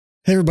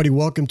Hey everybody,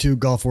 welcome to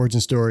Golf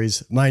Origin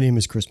Stories. My name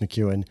is Chris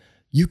McEwen.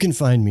 You can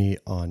find me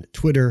on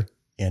Twitter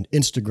and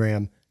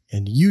Instagram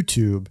and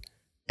YouTube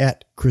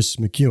at Chris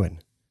McEwen.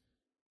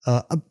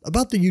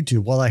 About the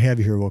YouTube, while I have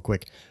you here real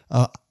quick,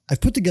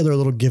 I've put together a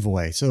little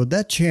giveaway. So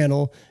that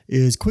channel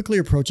is quickly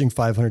approaching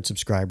 500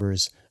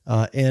 subscribers.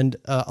 And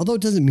although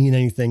it doesn't mean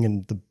anything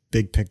in the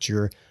big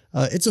picture,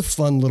 it's a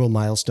fun little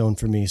milestone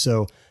for me.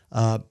 So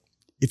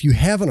if you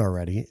haven't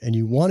already and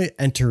you want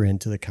to enter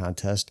into the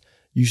contest,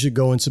 you should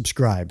go and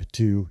subscribe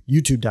to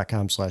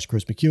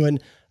youtube.com/Chris McEwen.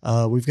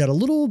 We've got a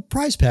little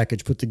prize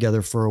package put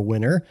together for a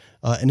winner.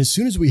 And as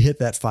soon as we hit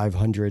that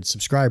 500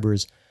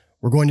 subscribers,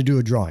 we're going to do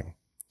a drawing.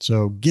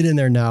 So get in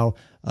there now.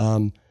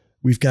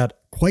 We've got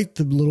quite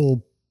the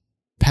little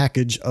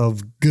package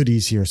of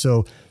goodies here.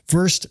 So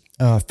first,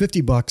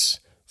 $50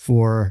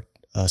 for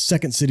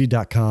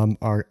secondcity.com,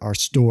 our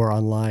store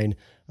online.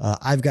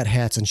 I've got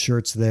hats and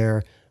shirts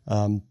there.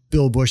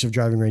 Bill Bush of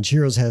Driving Range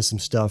Heroes has some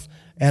stuff.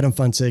 Adam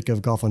Fonseca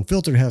of Golf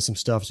Unfiltered has some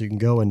stuff, so you can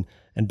go and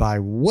buy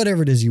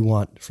whatever it is you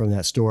want from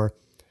that store.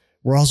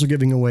 We're also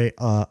giving away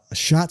a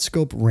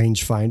ShotScope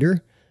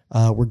rangefinder.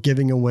 We're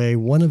giving away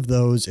one of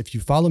those. If you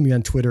follow me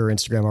on Twitter or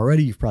Instagram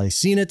already, you've probably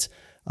seen it.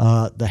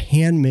 The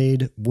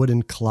handmade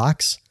wooden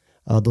clocks,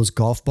 those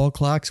golf ball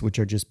clocks, which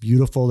are just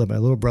beautiful, that my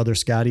little brother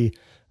Scotty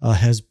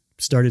has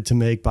started to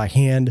make by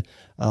hand.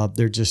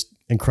 They're just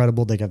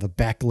incredible. They have a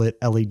backlit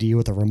LED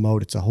with a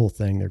remote. It's a whole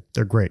thing.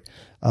 They're great.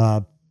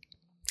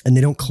 And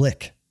they don't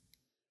click,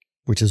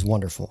 which is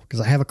wonderful,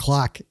 because I have a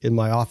clock in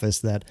my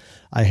office that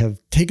I have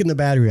taken the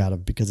battery out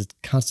of because it's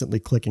constantly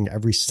clicking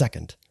every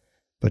second.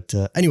 But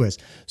anyways,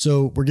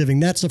 so we're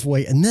giving that stuff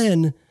away. And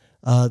then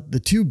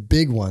the two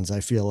big ones, I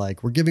feel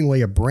like, we're giving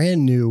away a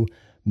brand new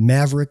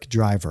Maverick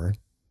driver.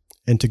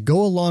 And to go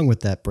along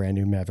with that brand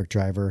new Maverick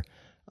driver,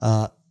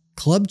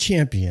 Club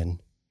Champion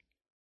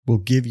will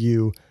give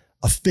you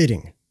a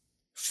fitting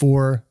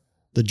for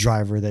the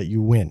driver that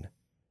you win.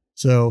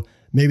 So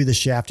maybe the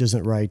shaft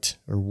isn't right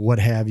or what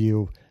have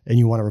you, and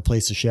you want to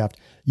replace the shaft.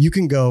 You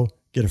can go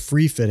get a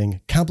free fitting,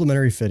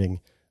 complimentary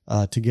fitting,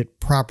 to get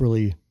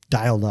properly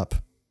dialed up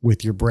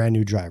with your brand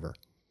new driver.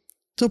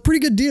 So pretty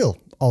good deal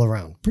all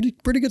around.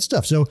 Pretty good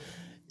stuff. So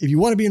if you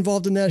want to be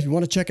involved in that, if you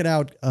want to check it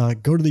out,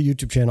 go to the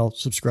YouTube channel,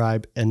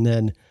 subscribe, and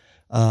then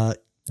that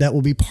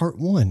will be part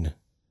one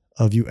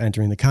of you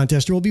entering the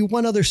contest. There will be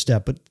one other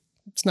step, but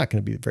it's not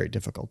going to be very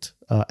difficult.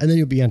 And then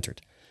you'll be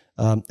entered.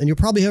 And you'll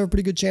probably have a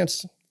pretty good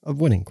chance of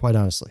winning, quite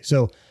honestly.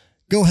 So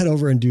go head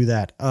over and do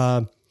that.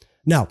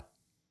 Now,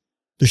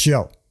 the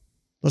show.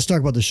 Let's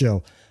talk about the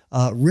show.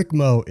 Rick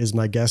Moe is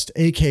my guest,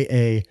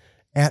 a.k.a.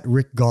 at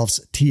Rick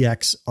Golfs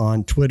TX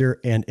on Twitter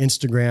and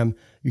Instagram.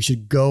 You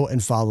should go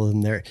and follow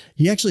him there.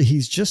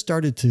 He's just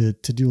started to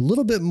do a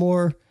little bit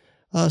more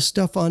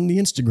stuff on the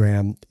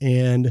Instagram,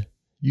 and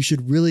you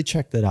should really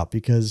check that out,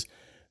 because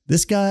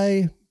this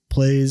guy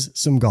plays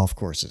some golf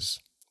courses,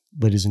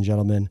 ladies and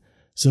gentlemen,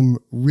 some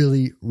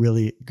really,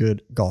 really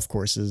good golf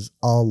courses,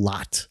 a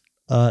lot.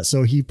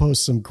 So he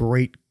posts some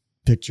great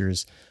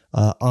pictures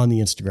on the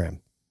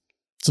Instagram.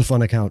 It's a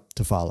fun account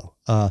to follow.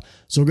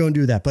 So go and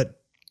do that.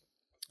 But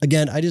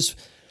again,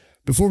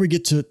 before we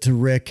get to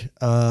Rick,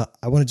 I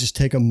want to just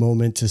take a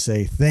moment to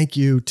say thank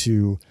you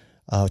to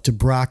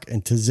Brock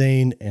and to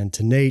Zane and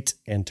to Nate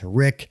and to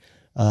Rick,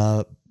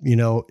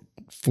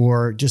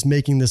 for just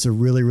making this a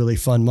really, really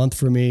fun month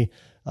for me.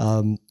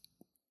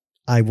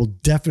 I will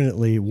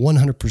definitely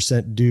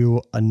 100%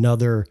 do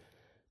another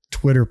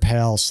Twitter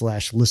pal /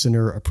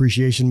 listener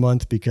appreciation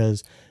month,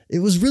 because it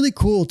was really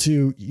cool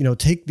to,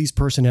 take these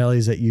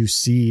personalities that you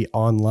see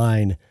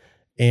online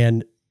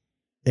and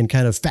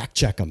kind of fact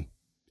check them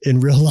in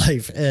real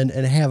life and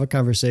have a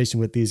conversation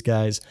with these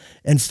guys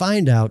and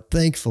find out,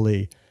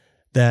 thankfully,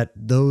 that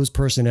those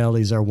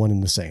personalities are one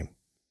and the same.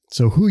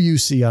 So who you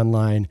see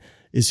online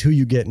is who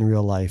you get in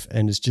real life.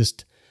 And it's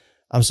just,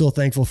 I'm so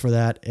thankful for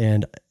that.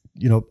 And,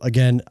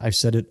 again, I've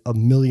said it a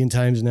million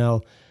times now,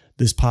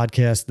 this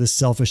podcast, this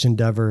selfish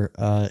endeavor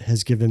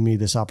has given me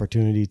this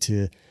opportunity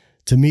to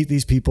meet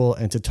these people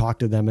and to talk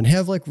to them and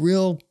have like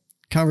real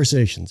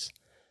conversations.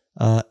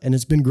 And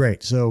it's been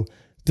great. So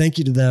thank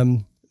you to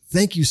them.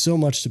 Thank you so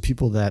much to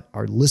people that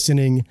are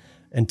listening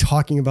and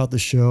talking about the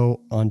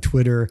show on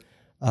Twitter.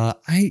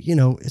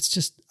 It's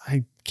just,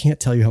 I can't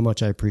tell you how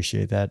much I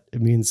appreciate that.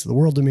 It means the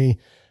world to me.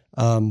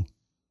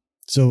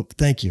 So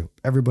thank you,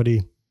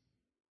 everybody.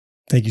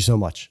 Thank you so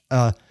much.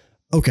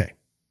 Okay.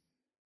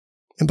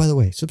 And by the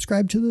way,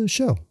 subscribe to the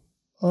show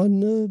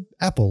on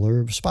Apple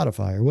or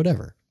Spotify or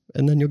whatever,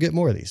 and then you'll get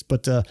more of these.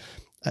 But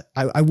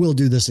I will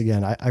do this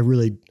again. I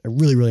really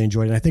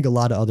enjoyed it. And I think a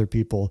lot of other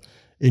people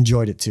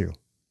enjoyed it too,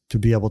 to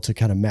be able to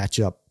kind of match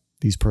up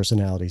these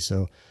personalities.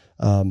 So,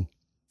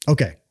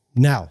 okay.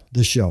 Now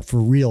the show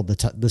for real.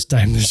 This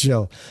time the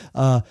show.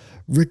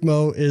 Rick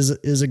Moe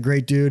is a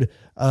great dude.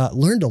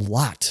 Learned a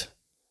lot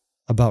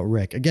about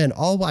Rick. Again,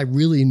 all I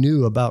really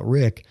knew about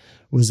Rick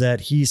was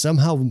that he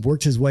somehow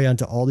worked his way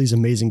onto all these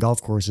amazing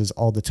golf courses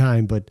all the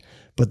time. But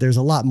there's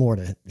a lot more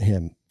to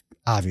him,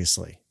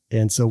 obviously.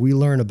 And so we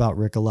learn about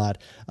Rick a lot.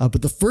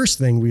 But the first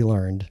thing we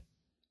learned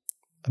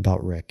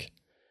about Rick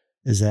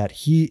is that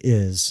he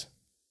is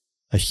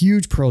a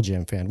huge Pearl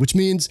Jam fan, which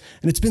means,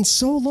 and it's been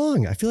so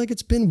long, I feel like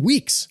it's been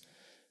weeks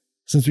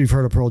since we've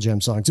heard a Pearl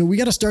Jam song. So we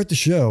got to start the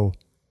show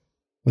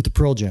with the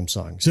Pearl Jam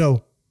song.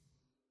 So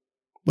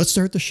let's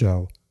start the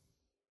show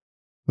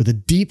with a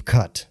deep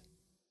cut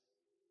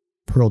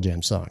Pearl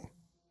Jam song.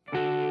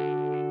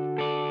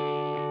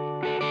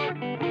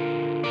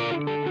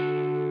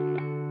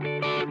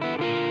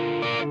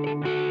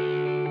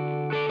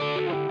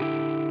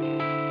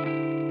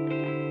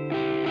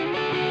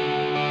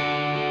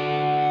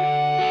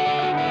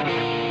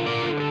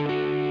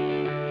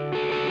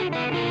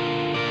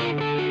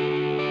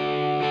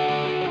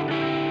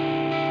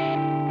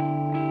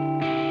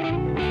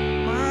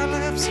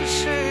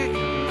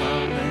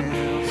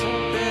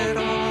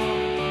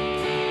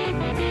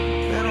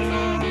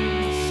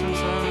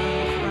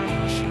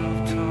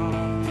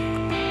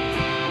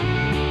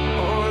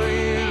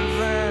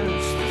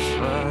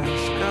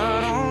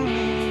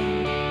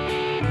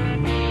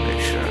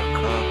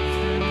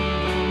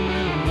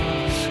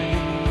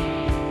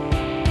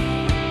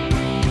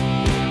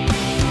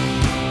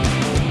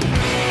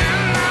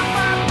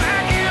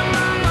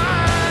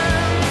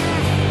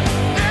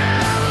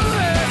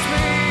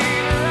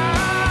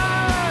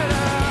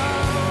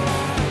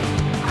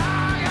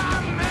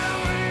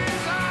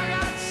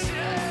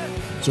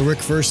 So Rick,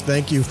 first,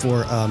 thank you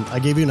for, I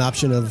gave you an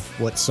option of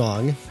what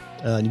song,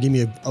 and you gave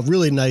me a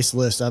really nice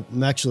list.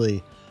 I'm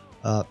actually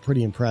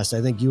pretty impressed.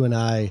 I think you and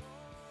I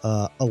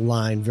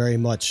align very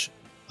much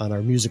on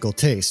our musical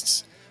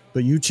tastes,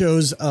 but you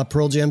chose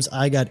Pearl Jam's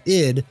I Got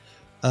Id,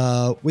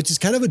 which is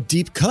kind of a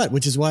deep cut,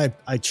 which is why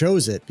I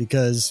chose it,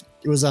 because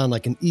it was on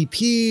like an EP.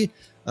 It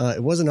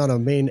wasn't on a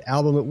main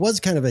album. It was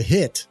kind of a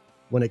hit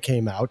when it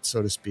came out,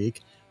 so to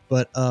speak,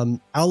 but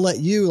I'll let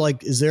you,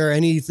 like, is there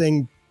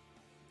anything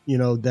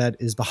that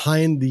is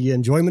behind the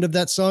enjoyment of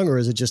that song, or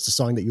is it just a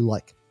song that you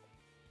like?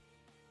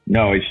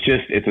 No,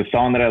 it's a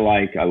song that I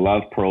like. I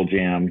love Pearl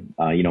Jam.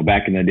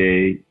 Back in the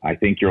day, I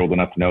think you're old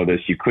enough to know this,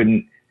 you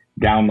couldn't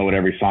download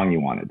every song you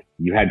wanted.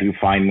 You had to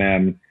find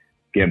them,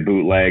 get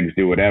bootlegs,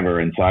 do whatever.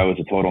 And so I was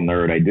a total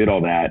nerd. I did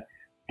all that,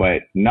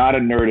 but not a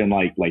nerd in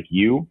like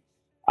you.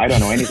 I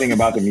don't know anything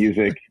about the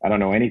music. I don't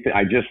know anything.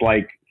 I just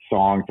like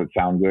songs that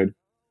sound good.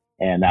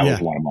 And that was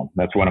one of them.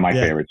 That's one of my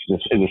favorites.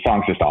 The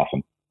song's just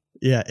awesome.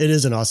 Yeah, it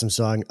is an awesome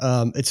song.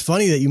 It's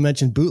funny that you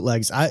mentioned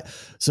bootlegs. I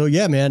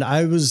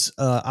was,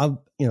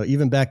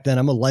 even back then,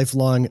 I'm a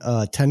lifelong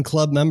 10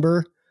 Club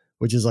member,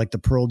 which is like the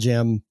Pearl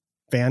Jam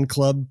fan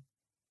club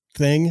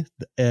thing,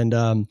 and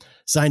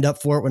signed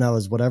up for it when I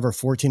was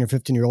 14 or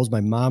 15 years old.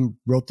 My mom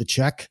wrote the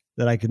check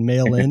that I could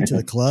mail in to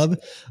the club.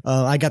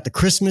 I got the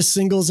Christmas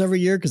singles every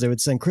year because they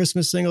would send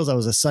Christmas singles. I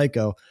was a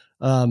psycho.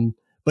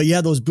 But yeah,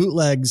 those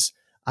bootlegs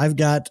I've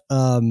got.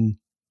 I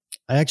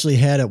actually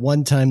had at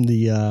one time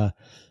the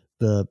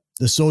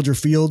Soldier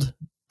Field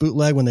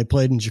bootleg when they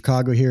played in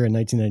Chicago here in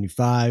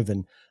 1995.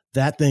 And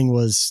that thing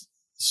was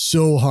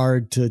so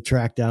hard to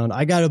track down.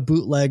 I got a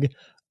bootleg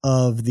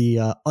of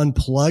the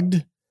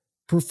Unplugged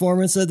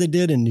performance that they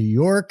did in New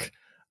York.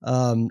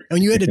 And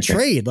you had to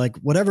trade like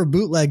whatever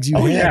bootlegs you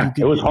had.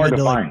 It was hard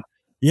to find.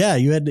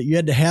 You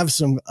had to have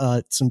some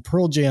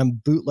Pearl Jam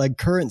bootleg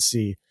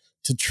currency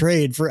to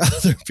trade for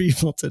other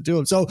people to do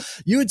them. So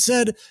you had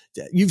said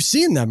you've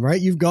seen them, right?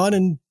 You've gone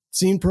and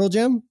seen Pearl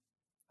Jam?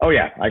 Oh,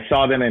 yeah. I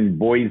saw them in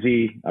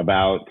Boise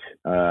about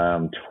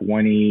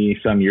 20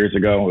 some years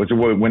ago. It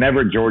was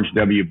whenever George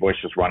W. Bush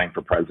was running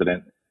for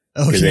president,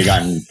 because they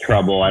got in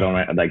trouble. I don't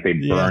know, like they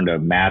burned a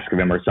mask of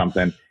him or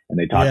something, and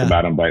they talked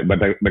about him. But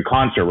the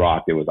concert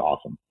rocked. It was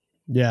awesome.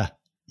 Yeah.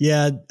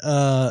 Yeah.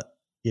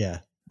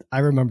 I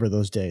remember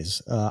those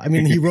days.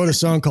 He wrote a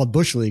song called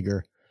Bush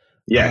Leaguer.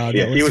 Yes,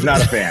 he was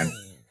not a fan.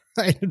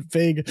 Right,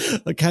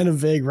 a kind of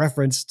vague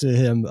reference to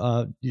him.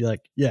 But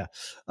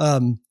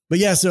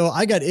yeah, so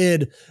I Got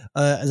Id,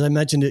 as I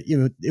mentioned,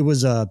 it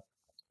was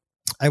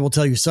I will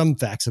tell you some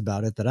facts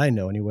about it that I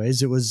know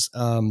anyways. It was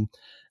an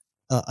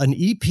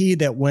EP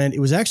that it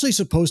was actually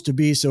supposed to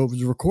be, so it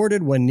was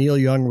recorded when Neil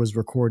Young was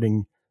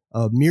recording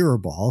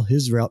Mirrorball,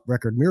 his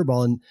record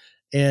Mirrorball,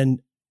 and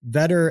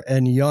Vedder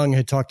and Young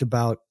had talked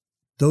about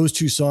those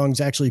two songs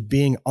actually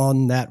being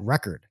on that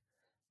record.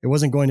 It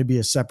wasn't going to be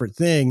a separate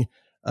thing,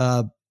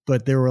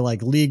 but there were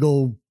like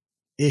legal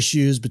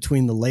issues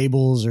between the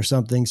labels or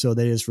something. So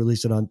they just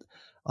released it on,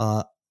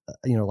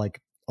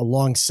 like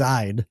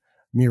alongside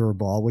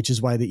Mirrorball, which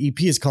is why the EP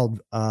is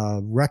called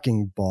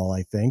Wrecking Ball,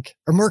 I think,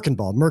 or Merkin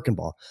Ball.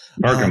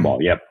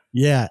 Yep.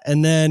 Yeah.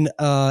 And then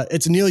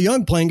it's Neil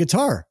Young playing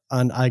guitar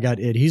on I Got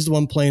Id. He's the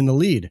one playing the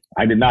lead.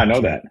 I did not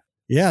know that.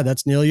 Yeah,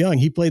 that's Neil Young.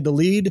 He played the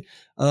lead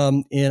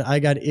in I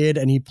Got Id,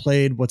 and he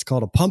played what's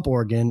called a pump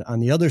organ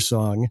on the other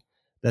song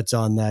that's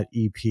on that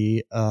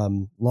EP,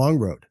 Long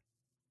Road.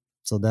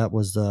 So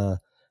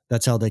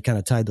that's how they kind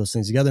of tied those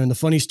things together. And the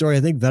funny story,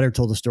 I think Vedder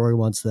told a story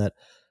once that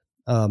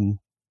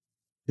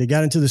they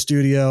got into the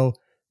studio.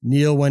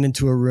 Neil went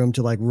into a room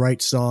to like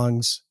write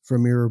songs for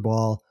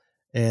Mirrorball,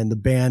 and the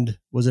band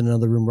was in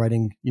another room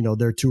writing,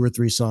 their 2 or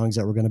 3 songs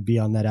that were going to be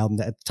on that album.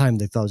 At the time,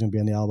 they thought it was going to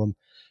be on the album.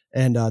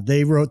 and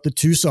they wrote the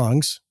two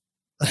songs,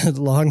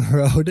 Long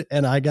Road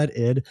and I Got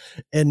Id,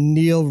 and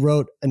Neil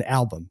wrote an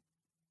album.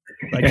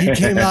 Like he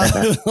came out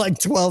with like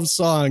 12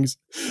 songs.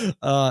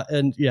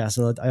 And yeah,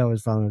 so I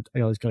always kind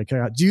of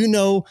carry out. Do you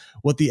know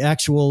what the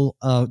actual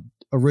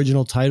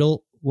original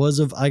title was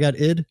of I Got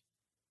Id?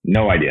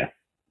 No idea.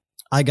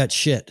 I Got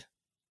Shit.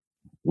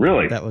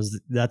 Really?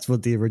 That's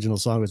what the original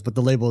song was. But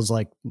the label is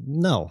like,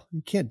 no,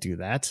 you can't do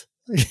that.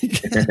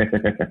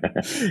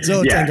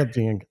 So it ended up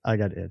being I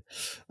Got Id.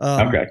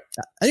 Okay.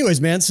 Anyways,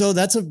 man, so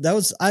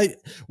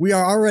we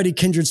are already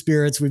kindred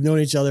spirits. We've known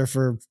each other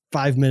for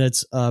 5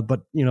 minutes,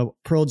 but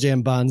Pearl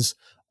Jam bonds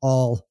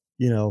all,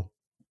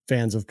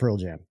 fans of Pearl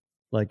Jam.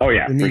 Like, oh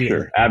yeah, for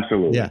sure.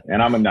 Absolutely. Yeah.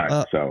 And I'm a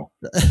nut, so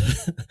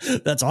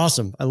that's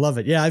awesome. I love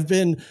it. Yeah.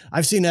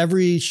 I've seen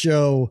every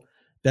show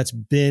that's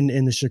been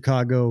in the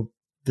Chicago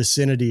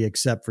vicinity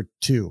except for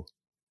 2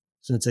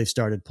 since they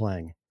started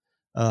playing.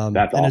 That's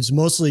awesome. And it's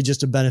mostly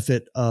just a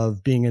benefit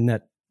of being in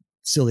that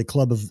silly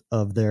club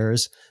of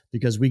theirs,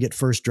 because we get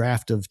first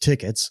draft of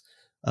tickets,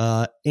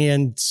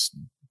 and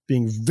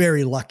being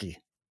very lucky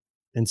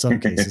in some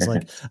cases.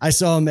 Like I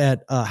saw them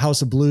at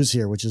House of Blues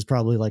here, which is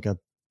probably like a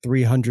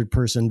 300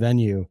 person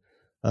venue,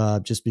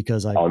 just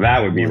because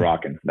that would be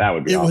rocking. That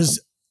would be awesome. It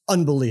was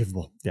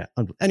unbelievable. Yeah.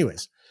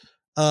 Anyways,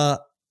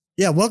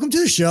 yeah, welcome to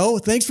the show.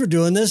 Thanks for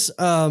doing this.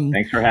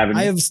 Thanks for having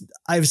me.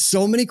 I have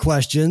so many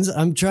questions.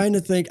 I'm trying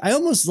to think. I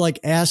almost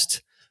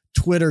asked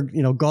Twitter,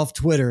 golf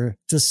Twitter,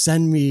 to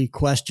send me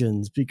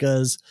questions,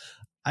 because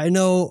I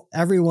know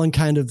everyone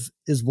kind of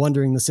is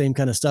wondering the same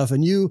kind of stuff.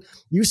 And you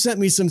sent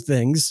me some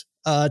things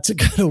to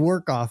kind of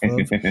work off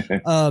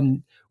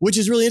of, which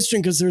is really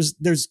interesting, because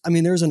there's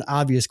an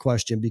obvious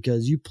question,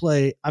 because you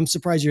play. I'm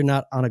surprised you're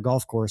not on a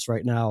golf course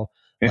right now.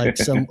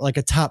 Like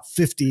a top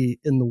 50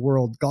 in the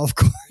world golf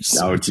course.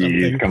 Oh,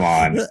 geez, come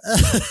on.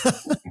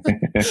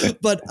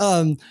 But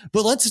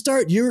let's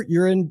start.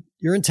 You're in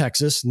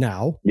Texas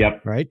now.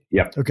 Yep. Right.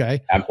 Yep. Okay.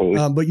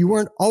 Absolutely. But you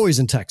weren't always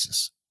in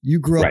Texas. You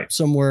grew up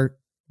somewhere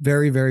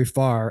very, very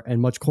far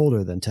and much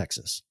colder than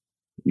Texas.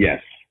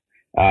 Yes.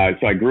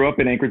 So I grew up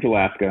in Anchorage,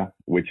 Alaska,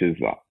 which is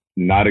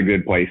not a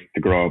good place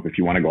to grow up if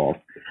you want to golf.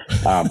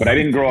 But I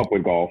didn't grow up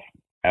with golf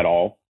at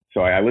all.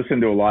 So I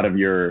listened to a lot of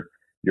your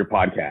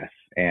podcasts.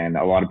 And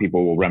a lot of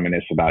people will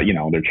reminisce about,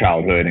 their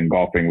childhood and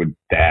golfing with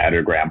dad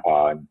or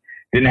grandpa, and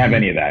didn't have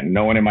any of that.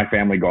 No one in my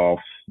family golfs.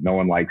 No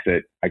one likes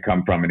it. I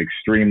come from an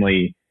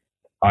extremely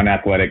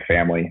unathletic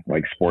family.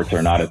 Like, sports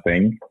are not a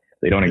thing.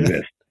 They don't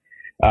exist.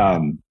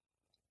 And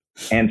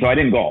so I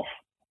didn't golf.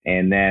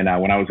 And then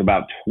when I was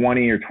about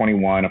 20 or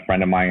 21, a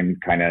friend of mine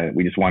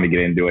we just wanted to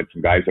get into it.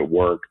 Some guys at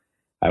work.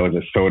 I was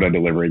a soda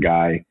delivery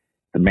guy.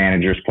 The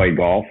managers played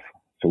golf.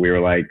 So we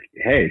were like,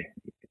 hey,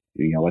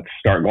 let's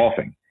start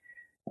golfing.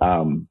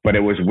 But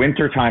it was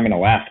winter time in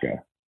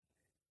Alaska.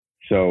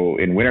 So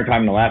in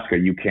wintertime in Alaska,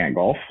 you can't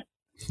golf.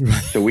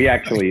 So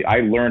I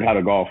learned how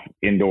to golf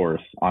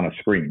indoors on a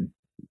screen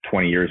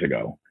 20 years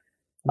ago,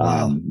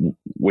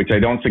 which I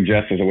don't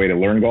suggest as a way to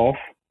learn golf.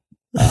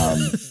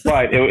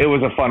 But it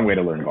was a fun way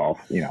to learn golf.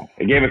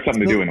 It gave us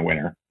something to do in the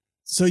winter.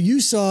 So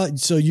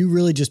you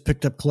really just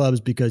picked up clubs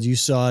because you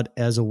saw it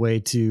as a way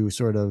to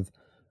sort of,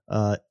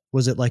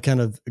 was it like kind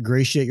of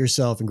ingratiate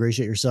yourself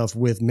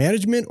with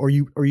management, or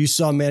you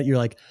saw you're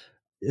like,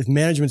 if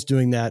management's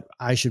doing that,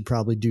 I should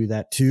probably do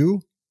that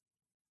too?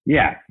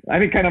 Yeah, I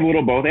think kind of a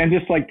little both, and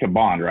just like to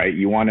bond, right?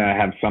 You want to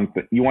have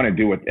something, you want to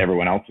do what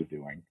everyone else is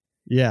doing.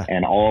 Yeah.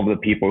 And all of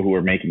the people who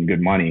were making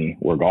good money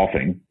were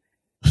golfing.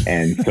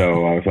 And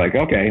so I was like,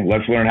 okay,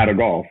 let's learn how to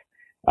golf.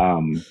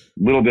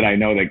 Little did I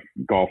know that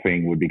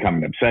golfing would become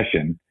an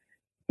obsession,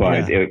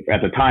 but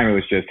at the time it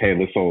was just, hey,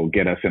 this will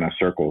get us in a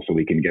circle so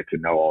we can get to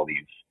know all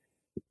these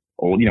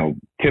old,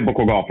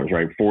 typical golfers,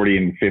 right? 40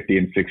 and 50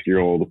 and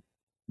 60-year-old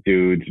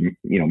dudes,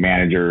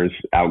 managers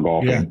out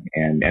golfing.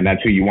 Yeah. And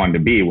that's who you wanted to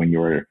be when you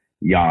were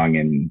young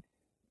and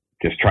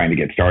just trying to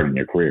get started in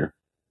your career.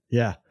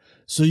 Yeah.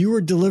 So you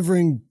were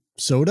delivering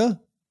soda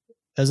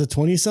as a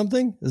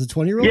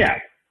 20-year-old? Yeah.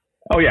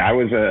 Oh yeah. I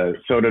was a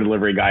soda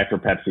delivery guy for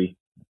Pepsi.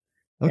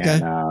 Okay.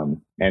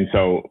 And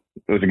so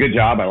it was a good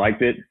job. I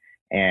liked it.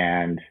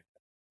 And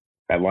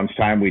at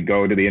lunchtime, we'd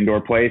go to the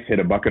indoor place, hit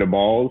a bucket of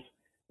balls,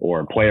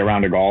 or play a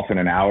round of golf in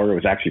an hour. It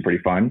was actually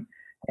pretty fun.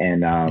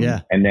 And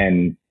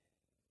then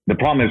the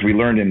problem is we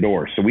learned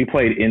indoors. So we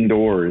played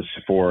indoors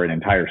for an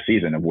entire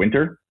season of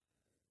winter.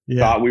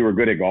 Yeah. Thought we were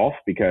good at golf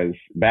because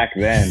back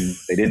then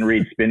they didn't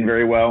read spin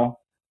very well.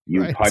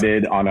 You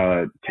putted on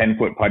a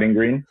 10-foot putting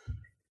green.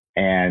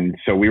 And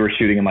so we were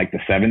shooting in like the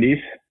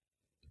 70s.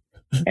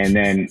 And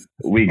then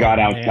we got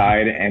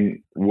outside and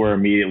were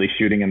immediately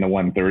shooting in the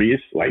 130s.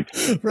 Like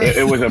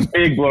it was a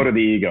big blow to the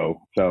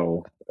ego.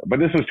 So, but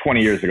this was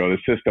 20 years ago. The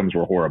systems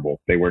were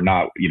horrible. They were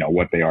not,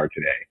 what they are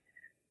today.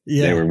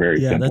 Yeah. They were very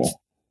simple.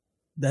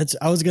 That's,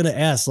 I was going to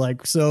ask,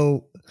 like,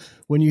 so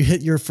when you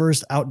hit your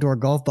first outdoor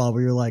golf ball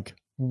where you're like,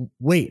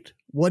 wait,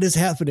 what is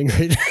happening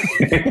right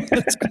now?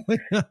 What's going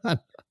on?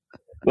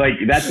 Like,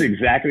 that's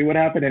exactly what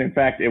happened. And in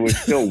fact, it was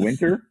still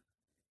winter.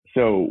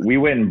 So we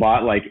went and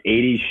bought like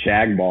 80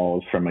 shag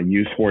balls from a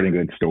used sporting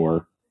goods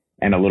store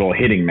and a little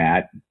hitting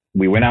mat.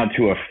 We went out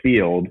to a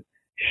field,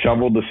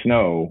 shoveled the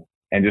snow,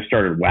 and just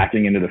started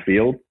whacking into the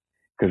field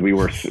because we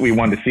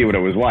wanted to see what it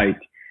was like.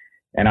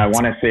 And I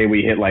want to say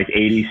we hit like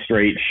 80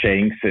 straight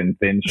shanks and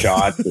thin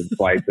shots and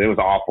slices. It was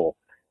awful.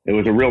 It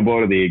was a real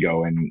blow to the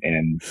ego,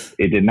 and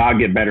it did not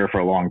get better for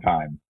a long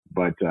time.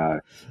 But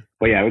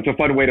yeah, it's a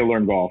fun way to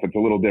learn golf. It's a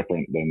little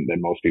different than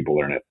most people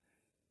learn it.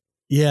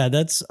 Yeah,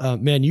 that's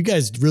man, you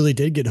guys really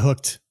did get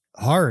hooked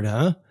hard,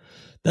 huh?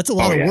 That's a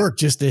lot of work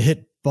just to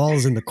hit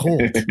balls in the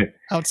cold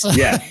outside.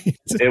 Yeah,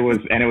 it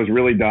was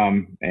really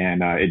dumb,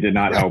 and it did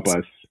not help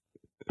us.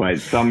 But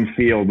some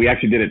field, we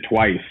actually did it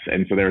twice,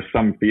 and so there's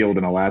some field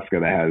in Alaska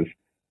that has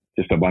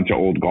just a bunch of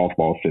old golf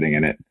balls sitting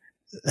in it.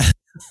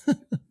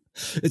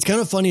 It's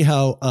kind of funny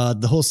how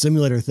the whole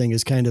simulator thing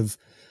has kind of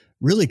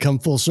really come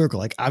full circle.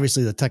 Like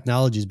obviously the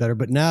technology is better,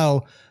 but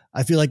now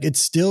I feel like it's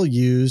still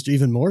used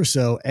even more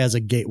so as a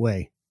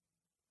gateway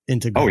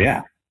into golf. Oh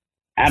yeah,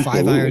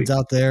 absolutely. 5-irons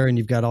out there, and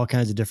you've got all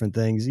kinds of different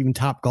things. Even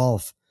Top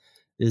Golf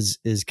is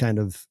kind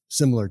of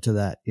similar to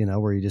that,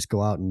 where you just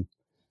go out and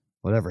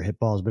whatever, hit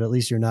balls, but at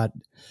least you're not,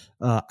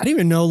 I didn't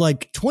even know,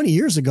 like 20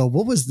 years ago,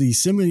 what was the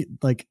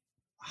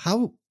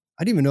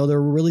I didn't even know there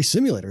were really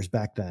simulators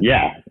back then.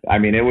 Yeah. I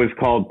mean, it was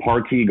called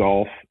Parkey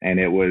Golf, and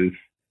it was,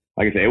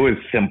 like I said, it was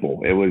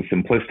simple. It was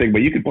simplistic, but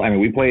you could play. I mean,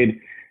 we played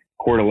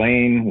Coeur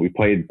d'Alene, we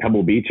played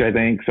Pebble Beach, I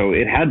think. So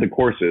it had the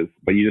courses,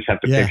 but you just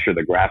have to picture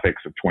the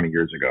graphics of 20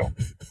 years ago,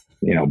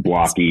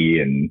 blocky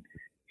and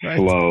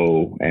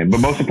slow. But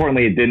most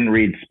importantly, it didn't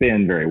read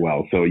spin very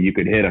well. So you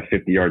could hit a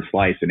 50-yard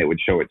slice and it would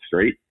show it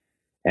straight.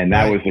 And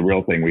that was the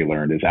real thing we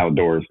learned is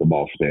outdoors, the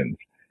ball spins.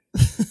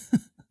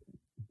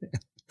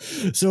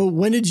 So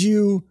when did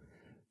you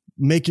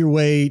make your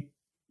way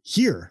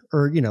here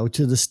or,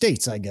 to the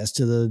States, I guess,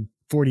 to the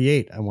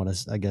 48,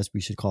 I guess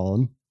we should call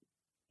them.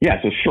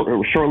 Yeah. So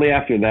shortly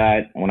after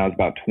that, when I was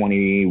about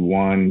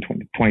 21,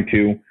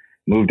 22,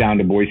 moved down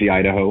to Boise,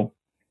 Idaho,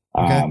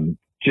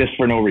 just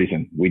for no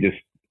reason.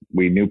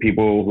 We knew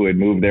people who had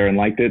moved there and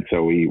liked it.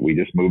 So we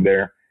just moved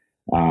there.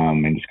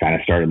 And just kind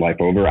of started life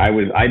over. I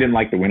didn't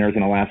like the winters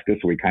in Alaska,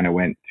 so we kind of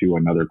went to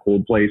another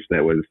cold place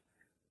that was,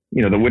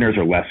 the winters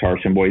are less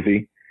harsh in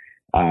Boise.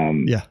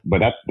 But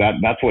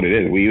that's what it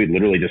is. We would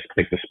literally just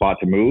pick the spot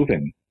to move,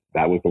 and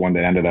that was the one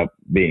that ended up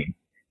being.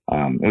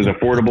 It was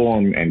affordable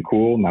and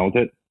cool, and that was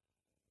it.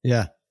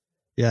 Yeah.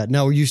 Yeah.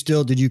 Now,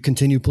 did you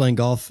continue playing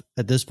golf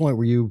at this point?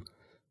 Were you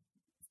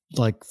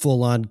like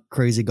full on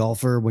crazy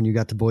golfer when you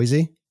got to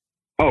Boise?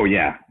 Oh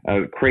yeah.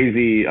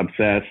 Crazy,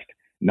 obsessed,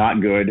 not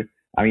good.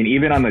 I mean,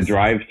 even on the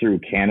drive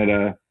through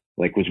Canada,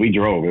 we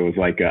drove, it was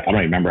like, I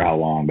don't remember how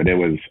long, but it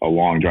was a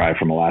long drive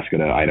from Alaska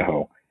to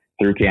Idaho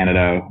through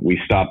Canada. I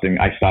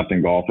stopped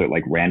in golf at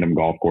like random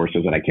golf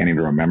courses that I can't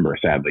even remember,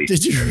 sadly.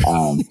 Did you?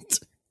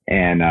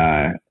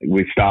 And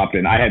we stopped,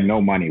 and I had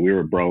no money. We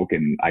were broke,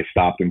 and I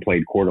stopped and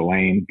played Coeur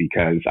d'Alene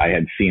because I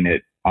had seen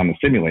it on the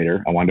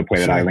simulator. I wanted to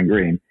play that Island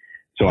Green.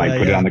 So I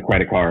put it on the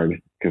credit card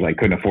because I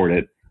couldn't afford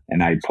it.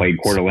 And I played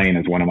Coeur d'Alene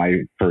as one of my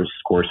first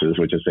courses,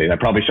 which is I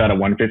probably shot a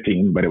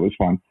 115, but it was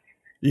fun.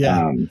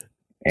 Yeah.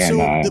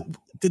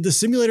 Did the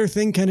simulator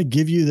thing kind of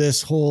give you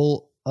this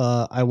whole,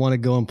 I want to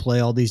go and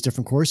play all these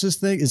different courses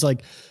thing? Is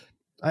like,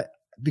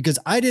 because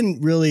I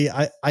didn't really,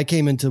 I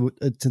came into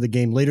the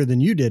game later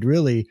than you did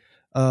really.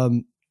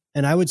 And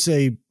I would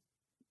say,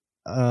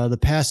 the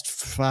past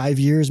 5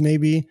 years,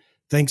 maybe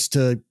thanks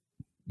to,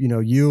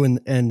 you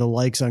and the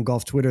likes on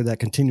golf Twitter that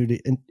continue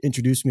to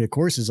introduce me to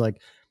courses. Like,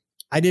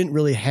 I didn't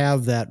really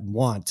have that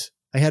want.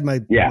 I had my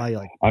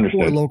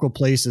 4 local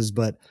places,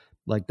 but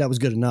like that was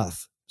good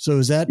enough. So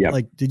is that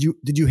like, did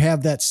you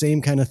have that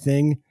same kind of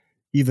thing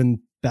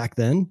even back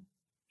then?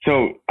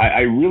 So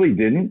I really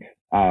didn't.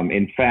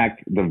 In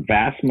fact, the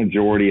vast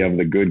majority of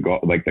the good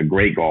golf, like the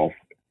great golf,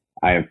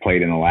 I have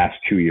played in the last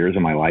 2 years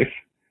of my life.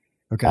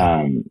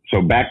 Okay.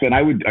 So back then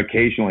I would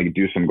occasionally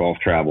do some golf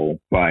travel,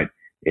 but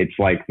it's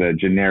like the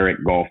generic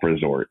golf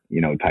resort,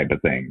 type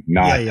of thing,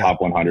 not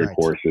top 100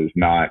 courses,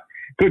 not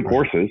good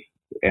courses.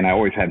 And I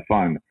always had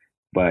fun,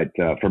 but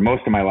for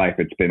most of my life,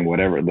 it's been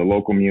whatever, the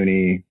local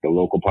muni, the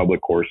local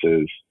public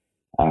courses.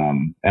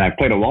 And I've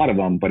played a lot of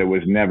them, but it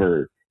was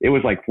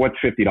like, what's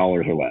 $50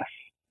 or less?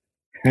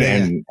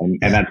 And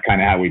that's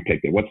kind of how we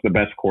picked it. What's the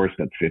best course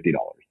that's $50?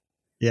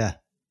 Yeah.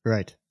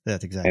 Right.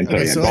 That's exactly.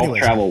 And so, golf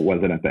travel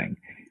wasn't a thing.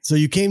 So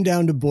you came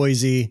down to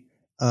Boise,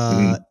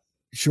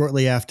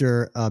 shortly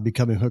after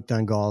becoming hooked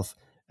on golf,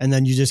 and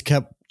then you just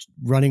kept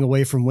running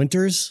away from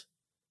winters.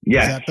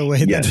 Yes. Is that the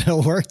way that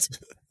it worked?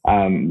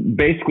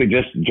 Basically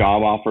just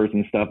job offers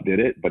and stuff did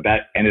it, but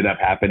that ended up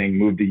happening.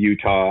 Moved to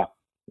Utah,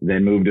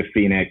 then moved to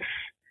Phoenix.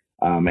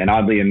 And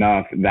oddly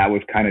enough, that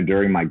was kind of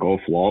during my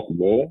golf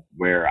lull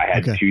where I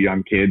had 2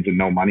 young kids and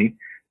no money.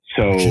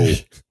 So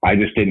I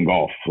just didn't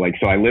golf.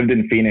 So I lived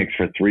in Phoenix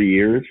for 3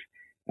 years,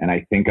 and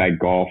I think I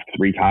golfed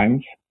 3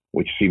 times,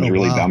 which seems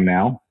really dumb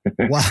now.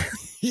 Wow.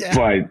 Yeah.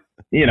 But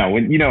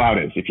when you know how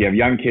it is, if you have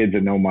young kids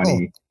and no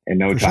money and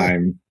no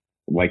time,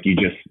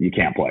 you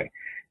can't play.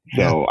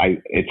 So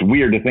it's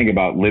weird to think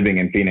about living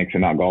in Phoenix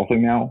and not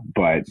golfing now,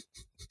 but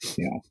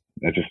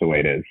That's just the way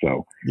it is.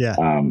 So, Yeah.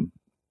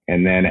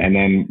 And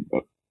then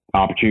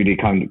opportunity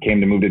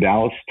came to move to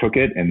Dallas, took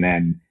it. And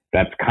then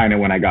that's kind of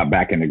when I got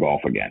back into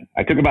golf again.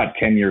 I took about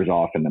 10 years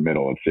off in the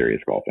middle of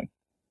serious golfing.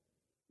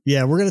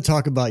 Yeah. We're going to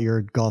talk about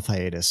your golf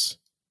hiatus.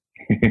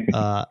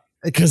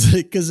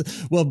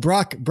 Because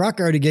Brock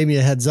already gave me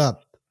a heads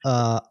up,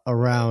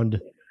 around,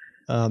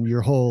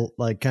 your whole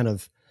like kind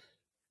of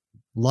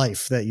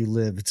life that you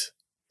lived,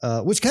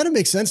 which kind of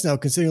makes sense now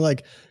considering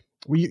like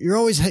you're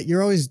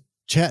always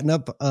chatting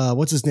up,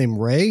 what's his name?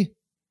 Ray,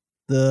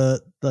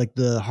 the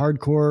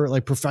hardcore,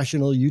 like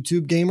professional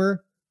YouTube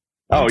gamer.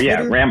 Oh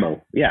yeah.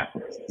 Rambo. Yeah.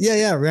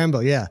 Yeah. Rambo.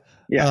 Yeah.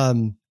 Yeah.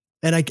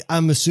 And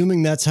I'm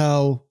assuming that's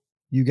how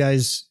you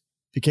guys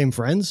became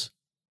friends.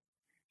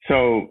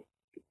 So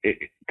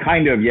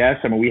kind of, yes.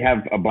 I mean, we have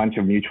a bunch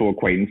of mutual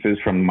acquaintances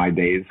from my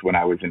days when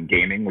I was in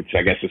gaming, which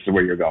I guess this is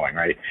where you're going,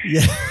 right?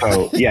 Yeah.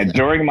 So yeah,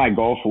 during my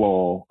golf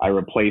lull, I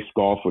replaced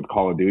golf with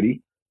Call of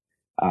Duty,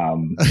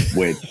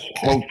 which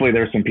hopefully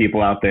there's some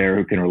people out there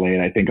who can relate.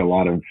 I think a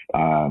lot of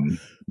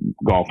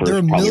golfers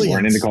probably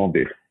weren't into Call of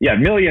Duty. Yeah,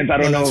 millions. I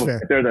don't know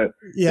if they're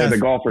the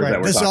golfers that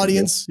we're this talking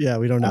audience. To. Yeah,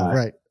 we don't know.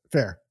 Right.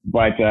 Fair.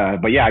 But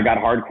yeah, I got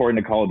hardcore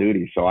into Call of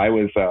Duty. So I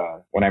was,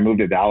 when I moved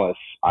to Dallas,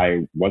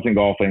 I wasn't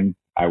golfing.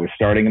 I was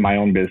starting my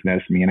own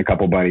business. Me and a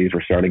couple buddies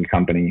were starting a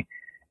company.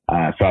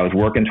 So I was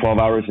working 12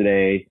 hours a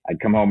day. I'd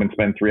come home and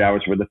spend 3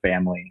 hours with the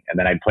family. And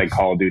then I'd play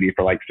Call of Duty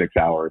for like 6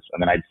 hours.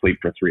 And then I'd sleep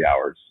for 3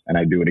 hours and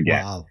I'd do it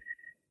again. Wow.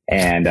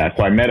 And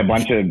so I met a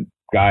bunch of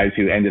guys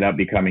who ended up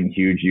becoming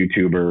huge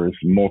YouTubers,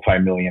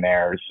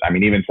 multimillionaires. I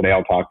mean, even today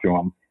I'll talk to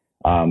them.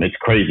 It's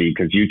crazy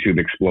because YouTube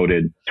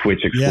exploded,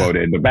 Twitch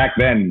exploded, but back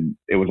then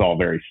it was all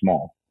very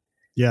small.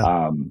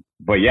 Yeah.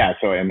 But yeah,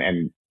 so,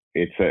 and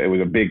it was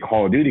a big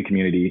Call of Duty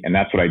community, and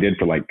that's what I did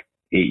for like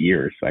 8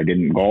 years. I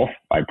didn't golf.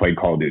 I played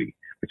Call of Duty,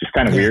 which is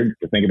kind of weird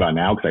to think about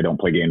now because I don't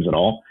play games at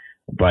all.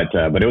 But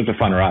it was a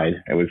fun ride.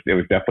 It was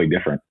definitely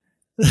different.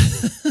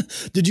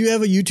 Did you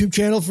have a YouTube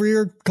channel for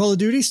your Call of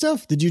Duty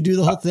stuff? Did you do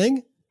the whole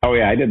thing? Oh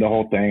yeah, I did the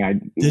whole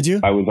thing. Did you?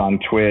 I was on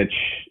Twitch,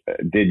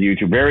 did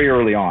YouTube very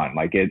early on.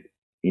 Like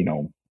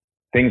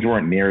things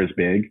weren't near as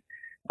big.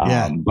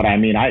 But I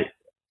mean,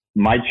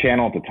 my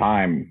channel at the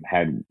time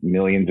had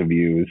millions of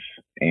views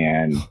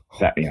and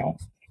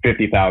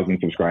 50,000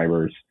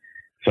 subscribers.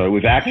 So it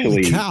was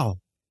actually,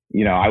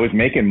 I was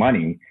making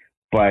money,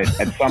 but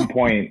at some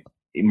point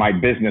my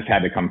business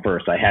had to come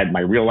first. I had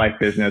my real life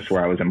business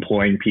where I was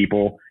employing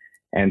people.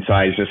 And so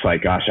I was just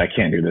like, gosh, I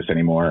can't do this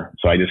anymore.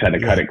 So I just had to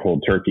cut it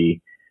cold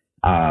turkey.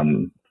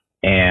 And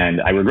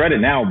I regret it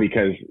now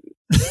because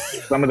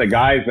some of the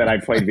guys that I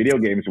played video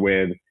games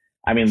with,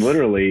 I mean,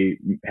 literally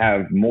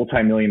have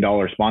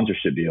multi-million-dollar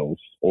sponsorship deals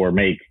or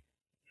make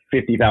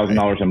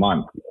 $50,000 a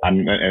month.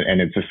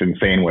 And it's just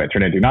insane what it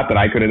turned into. Not that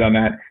I could have done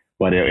that,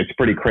 but it's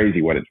pretty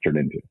crazy what it's turned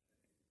into.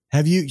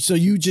 Have you, so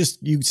you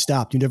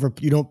stopped, you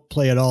don't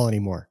play at all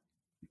anymore?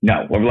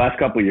 No, over the last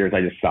couple of years,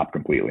 I just stopped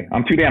completely.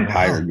 I'm too damn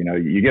tired.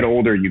 You get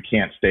older, you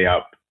can't stay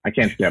up. I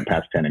can't stay up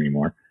past 10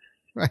 anymore.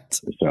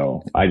 Right.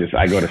 So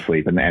I go to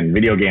sleep and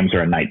video games are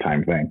a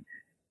nighttime thing.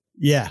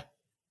 Yeah.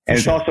 And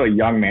it's also a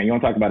young man. You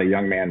want to talk about a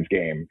young man's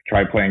game.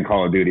 Try playing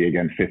Call of Duty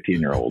against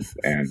 15-year-olds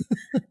and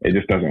it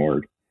just doesn't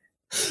work.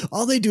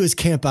 All they do is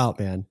camp out,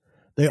 man.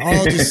 They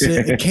all just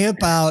sit and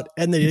camp out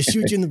and they just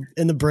shoot you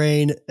in the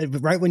brain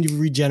right when you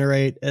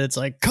regenerate. And it's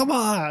like, come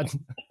on.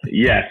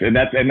 Yes. And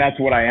that's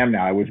what I am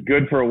now. I was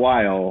good for a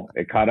while.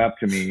 It caught up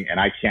to me and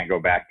I can't go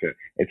back to,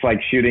 it's like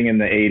shooting in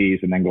the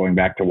 80s and then going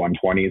back to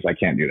 120s. I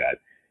can't do that.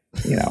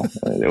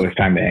 It was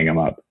time to hang them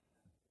up.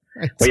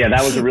 Right. But yeah,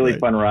 that was a really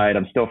fun ride.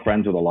 I'm still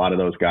friends with a lot of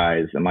those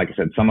guys. And like I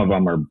said, some of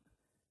them are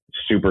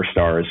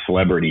superstars,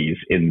 celebrities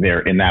in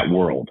that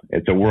world.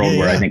 It's a world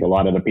where I think a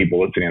lot of the people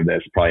listening to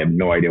this probably have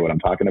no idea what I'm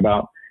talking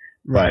about.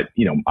 Right.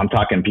 But, I'm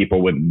talking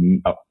people with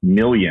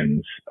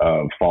millions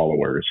of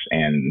followers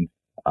and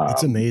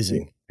it's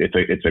amazing.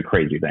 It's a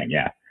crazy thing.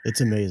 Yeah. It's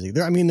amazing.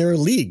 There are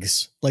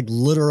leagues, like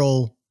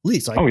literal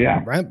leagues. Like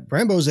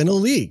Rambo's in a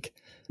league.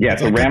 Yeah.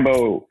 So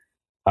Rambo,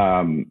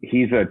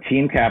 he's a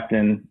team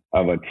captain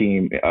of a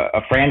team.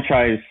 A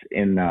franchise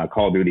in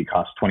Call of Duty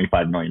costs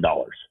 $25 million.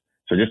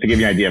 So just to give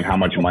you an idea of how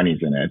much money's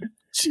in it,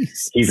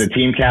 he's a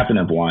team captain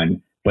of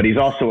one, but he's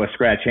also a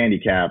scratch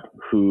handicap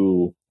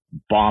who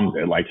bombs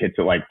it, like hits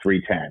it like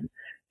 310.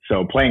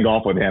 So playing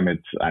golf with him,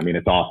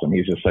 it's awesome.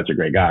 He's just such a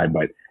great guy,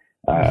 but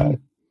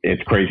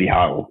it's crazy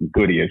how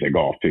good he is at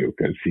golf too,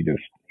 because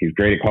he's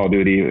great at Call of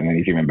Duty and then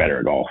he's even better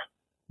at golf.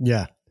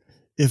 Yeah.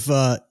 If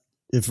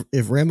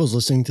Rambo's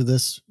listening to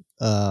this,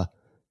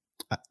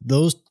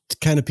 those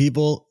kind of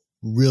people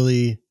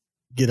really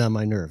get on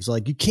my nerves.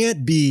 Like you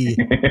can't be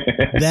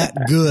that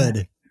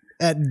good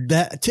at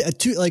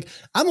that. Like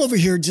I'm over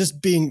here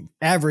just being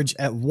average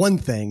at one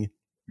thing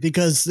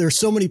because there's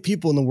so many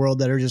people in the world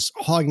that are just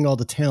hogging all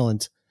the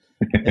talent,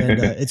 and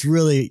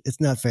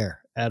it's not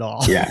fair at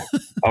all. Yeah.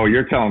 Oh,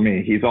 you're telling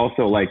me he's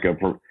also like a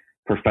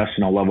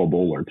professional level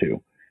bowler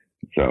too.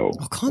 So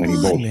come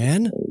on,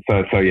 man.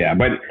 So yeah,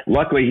 but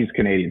luckily he's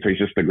Canadian, so he's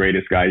just the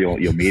greatest guy you'll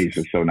meet. He's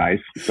just so nice.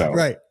 So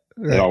right.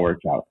 It all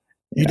works out.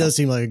 He does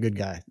seem like a good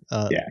guy.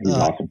 Yeah, he's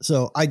awesome.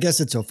 So I guess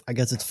it's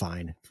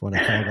fine if you want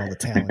to count all the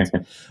talent.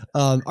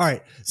 All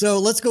right. So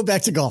let's go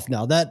back to golf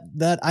now.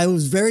 That I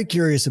was very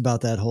curious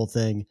about that whole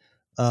thing.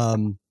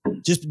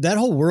 Just that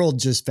whole world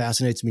just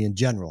fascinates me in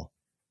general.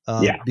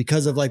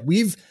 Because of like,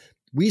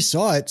 we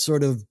saw it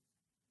sort of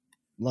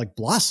like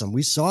blossom.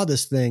 We saw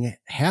this thing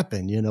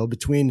happen, you know,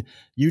 between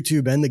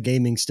YouTube and the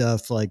gaming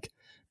stuff. Like,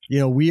 you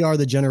know, we are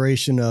the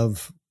generation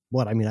of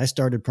what, I mean, I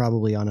started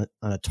probably on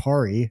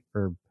Atari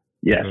or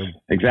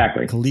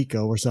exactly.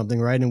 Coleco or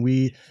something. Right. And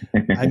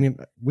I mean,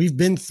 we've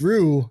been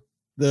through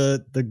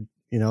the,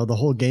 you know, the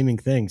whole gaming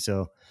thing.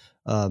 So,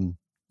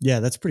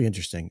 that's pretty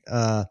interesting.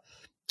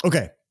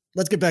 Okay.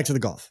 Let's get back to the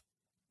golf.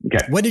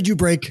 Okay. When did you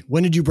break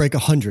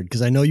 100?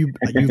 Cause I know you've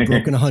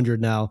broken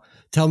 100 now.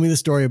 Tell me the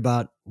story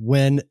about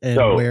when and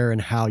where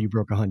and how you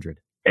broke 100.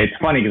 It's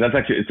funny because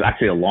it's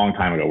actually a long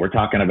time ago. We're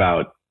talking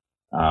about,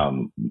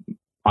 on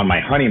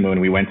my honeymoon,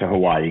 we went to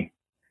Hawaii.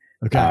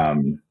 Okay.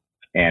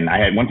 And I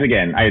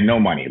had no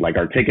money. Like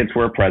our tickets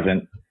were a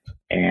present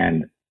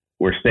and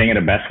we're staying at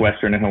a Best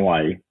Western in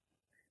Hawaii,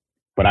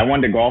 but I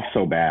wanted to golf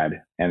so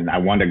bad and I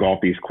wanted to golf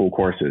these cool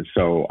courses.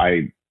 So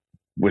I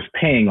was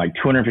paying like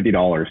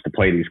 $250 to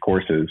play these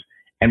courses.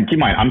 And keep in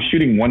mind, I'm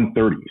shooting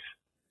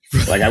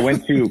 130s. Like I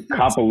went to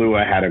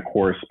Kapalua, had a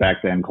course back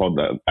then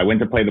I went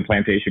to play the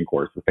Plantation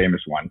course, the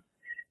famous one.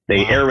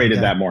 They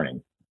aerated that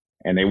morning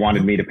and they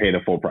wanted me to pay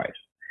the full price.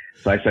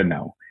 So I said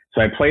no.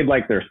 So I played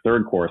like their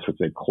third course, which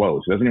they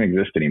closed. It doesn't even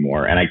exist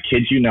anymore. And I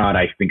kid you not,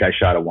 I think I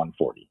shot a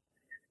 140.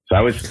 So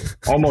I was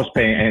almost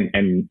paying,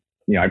 and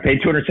you know, I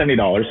paid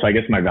 $270. So I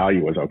guess my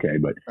value was okay,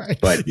 but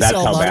that's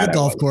how bad the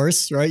golf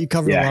course, right? You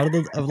covered a lot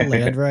of the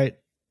land, right?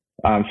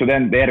 So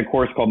then they had a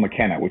course called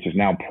McKenna, which is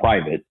now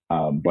private,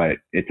 but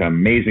it's an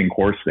amazing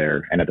course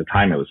there. And at the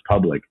time it was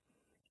public.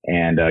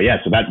 And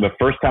so that the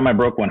first time I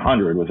broke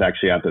 100 was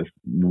actually at this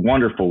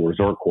wonderful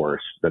resort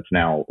course that's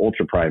now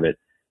ultra private.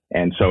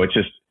 And so it's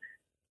just,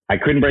 I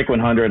couldn't break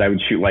 100. I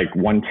would shoot like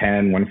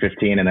 110,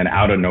 115, and then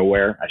out of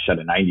nowhere, I shot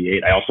a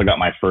 98. I also got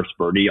my first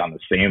birdie on the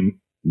same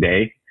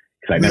day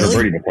because I never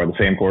birdied before the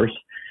same course.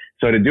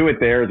 So to do it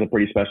there is a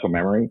pretty special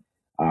memory.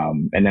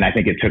 And then I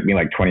think it took me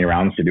like 20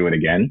 rounds to do it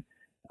again.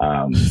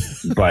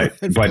 But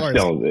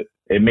still,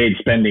 it made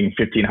spending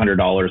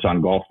 $1,500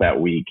 on golf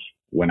that week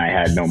when I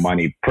had no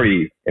money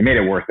it made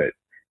it worth it.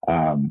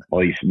 At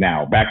least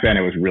now. Back then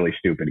it was really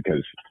stupid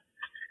because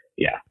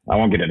I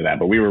won't get into that,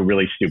 but we were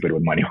really stupid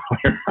with money.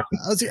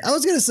 I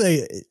was going to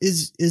say,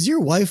 is your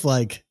wife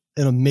like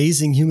an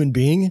amazing human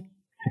being?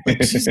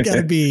 Like she's got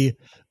to be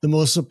the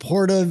most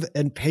supportive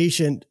and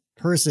patient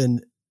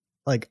person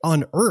like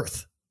on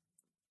earth.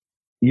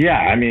 Yeah.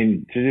 I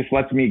mean, she just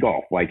lets me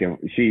golf. Like if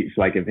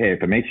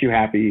it makes you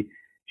happy,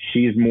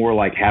 she's more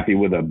like happy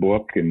with a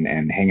book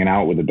and hanging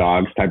out with the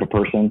dogs type of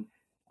person.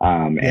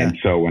 And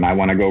so when I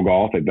want to go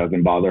golf, it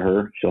doesn't bother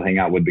her. She'll hang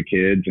out with the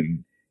kids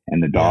and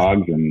the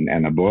dogs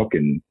and a book.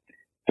 And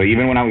so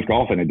even when I was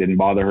golfing, it didn't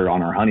bother her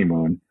on our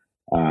honeymoon.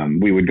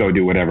 We would go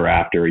do whatever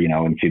after, you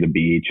know, and see the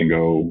beach and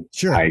go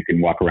hike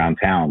and walk around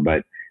town.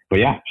 But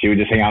yeah, she would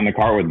just hang out in the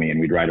car with me and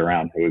we'd ride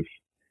around. It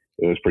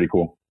was pretty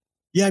cool.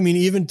 Yeah. I mean,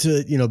 even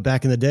to, you know,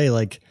 back in the day,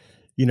 like,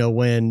 you know,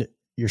 when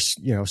you're,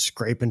 you know,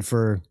 scraping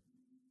for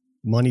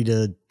money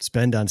to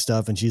spend on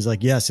stuff. And she's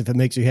like, yes, if it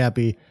makes you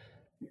happy,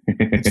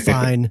 it's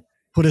fine.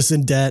 Put us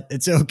in debt.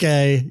 It's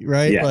okay.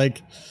 Right. Yeah.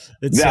 Like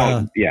it's,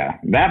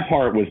 that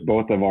part was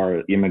both of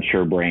our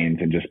immature brains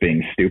and just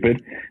being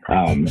stupid.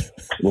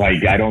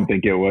 Like, I don't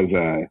think it was,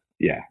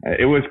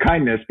 it was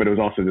kindness, but it was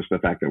also just the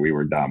fact that we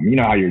were dumb. You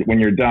know how when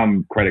you're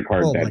dumb, credit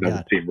card debt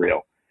doesn't seem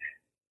real.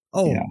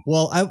 Oh, yeah.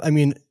 Well, I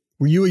mean,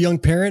 were you a young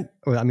parent?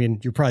 Or, I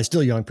mean, you're probably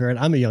still a young parent.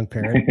 I'm a young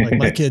parent. Like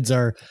my kids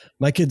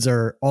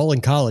are all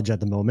in college at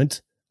the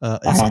moment.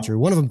 Is that true?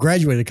 One of them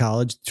graduated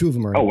college. Two of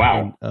them are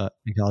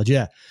in college.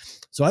 Yeah.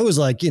 So I was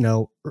like, you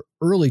know,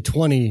 early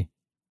 20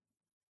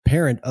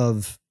 parent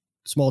of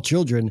small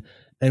children,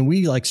 and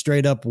we like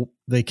straight up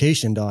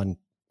vacationed on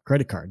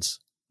credit cards.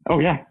 Oh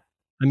yeah.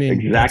 I mean,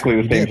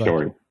 exactly the same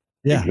story. Like,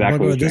 yeah. Exactly.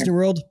 Want to go to Disney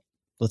World?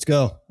 Let's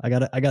go. I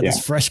got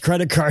this fresh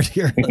credit card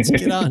here. Let's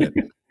get on it.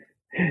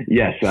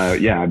 Yes. I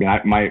mean, I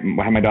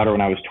had my daughter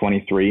when I was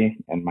 23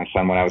 and my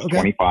son when I was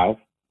 25.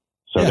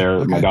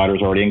 So my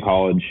daughter's already in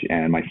college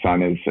and my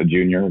son is a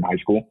junior in high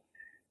school.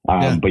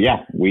 But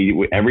yeah,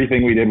 we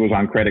everything we did was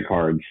on credit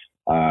cards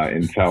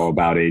until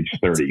about age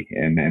 30.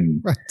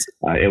 And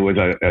it was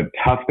a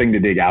tough thing to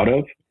dig out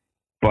of,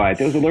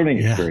 but it was a learning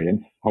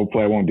experience.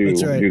 Hopefully I won't do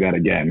that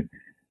again.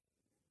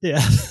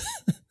 Yeah.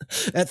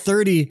 At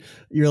 30,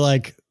 you're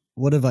like,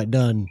 what have I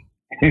done?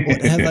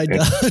 What have I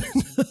done?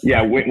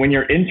 Yeah. When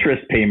your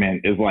interest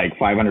payment is like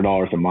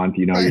 $500 a month,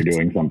 you know, you're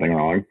doing something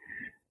wrong.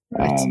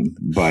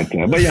 But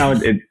you know,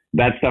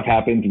 that stuff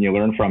happens and you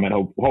learn from it.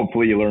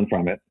 Hopefully you learn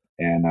from it.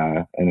 And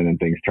then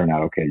things turn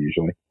out okay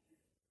usually.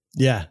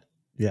 Yeah.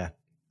 Yeah.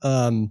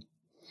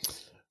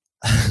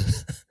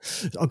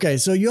 Okay.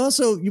 So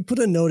you put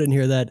a note in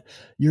here that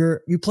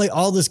you play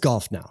all this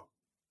golf now.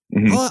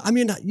 Mm-hmm. I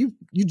mean,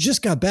 you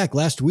just got back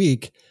last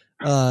week.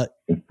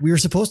 we were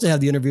supposed to have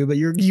the interview, but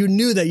you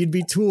knew that you'd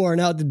be too worn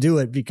out to do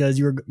it because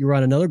you were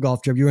on another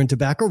golf trip. You were in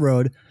Tobacco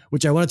Road,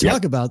 which I want to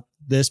talk about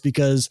this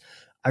because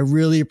I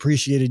really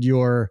appreciated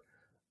your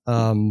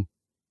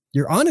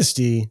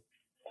honesty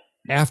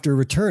after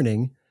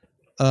returning.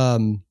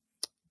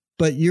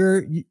 But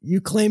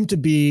you claim to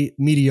be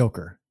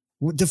mediocre.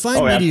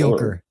 Define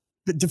mediocre.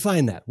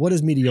 Define that. What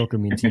does mediocre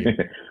mean to you?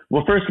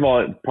 Well, first of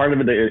all, part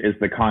of it is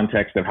the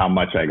context of how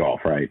much I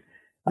golf, right?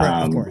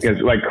 Of course.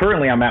 Because like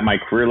currently I'm at my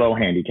career low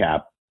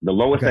handicap. The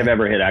lowest I've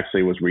ever hit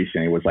actually was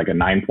recently. It was like a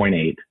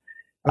 9.8.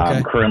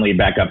 Currently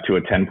back up to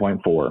a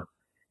 10.4.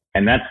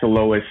 And that's the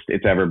lowest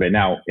it's ever been.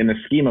 Now, in the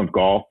scheme of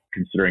golf,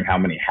 considering how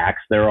many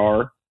hacks there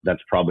are,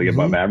 that's probably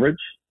above average.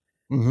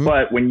 Mm-hmm.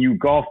 But when you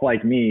golf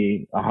like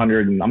me, I'm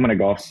going to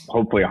golf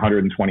hopefully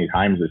 120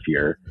 times this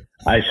year.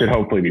 I should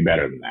hopefully be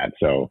better than that.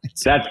 So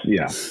that's,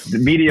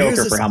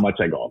 mediocre for how much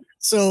I golf.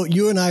 So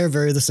you and I are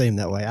very the same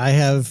that way.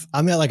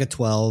 I'm at like a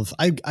 12.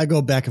 I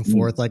go back and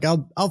forth. Like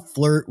I'll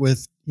flirt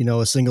with,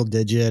 a single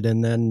digit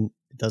and then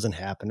it doesn't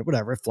happen,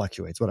 whatever. It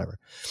fluctuates, whatever.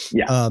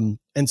 Yeah.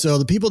 And so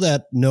the people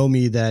that know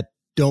me that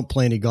don't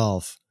play any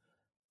golf,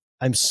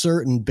 I'm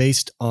certain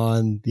based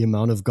on the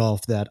amount of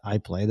golf that I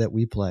play, that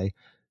we play,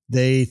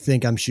 they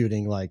think I'm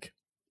shooting like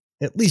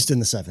at least in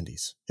the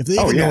 70s, if they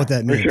even know what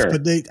that means. Sure.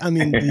 But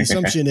the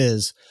assumption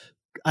is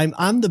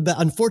I'm the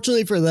best.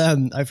 Unfortunately for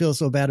them, I feel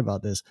so bad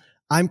about this.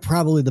 I'm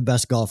probably the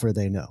best golfer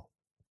they know.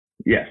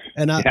 Yes.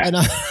 And I'm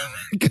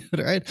good,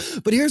 right?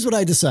 But here's what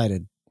I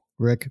decided,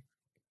 Rick.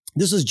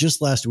 This is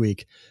just last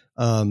week.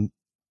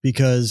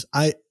 Because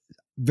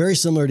very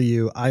similar to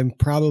you, I'm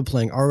probably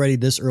playing already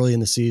this early in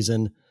the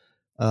season.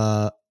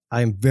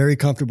 I'm very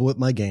comfortable with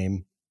my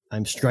game.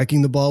 I'm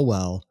striking the ball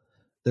well.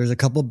 There's a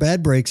couple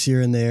bad breaks here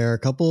and there, a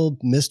couple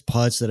missed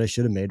putts that I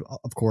should have made.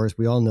 Of course,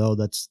 we all know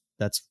that's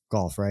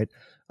golf, right?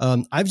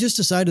 I've just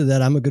decided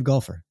that I'm a good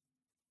golfer.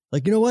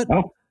 Like, you know what?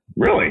 Oh,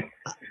 really?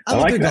 I'm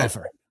a good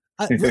golfer.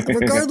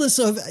 Regardless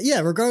of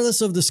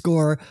the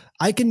score,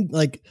 I can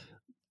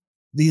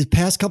these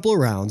past couple of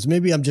rounds,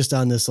 maybe I'm just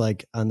on this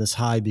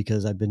high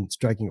because I've been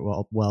striking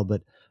it well.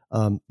 But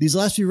these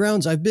last few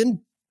rounds, I've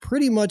been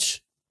pretty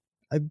much,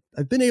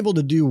 I've been able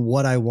to do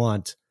what I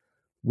want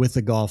with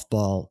the golf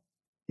ball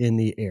in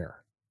the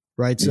air,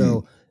 right? Mm-hmm.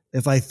 So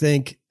if I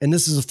think, and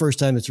this is the first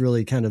time it's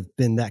really kind of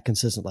been that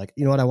consistent, like,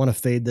 you know what, I want to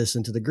fade this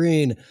into the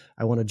green.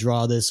 I want to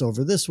draw this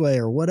over this way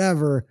or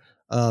whatever.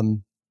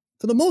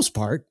 For the most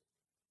part,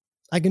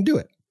 I can do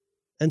it.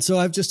 And so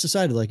I've just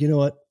decided, like, you know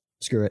what,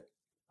 screw it.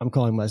 I'm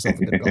calling myself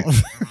a good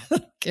golfer. I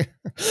don't care.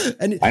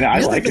 And I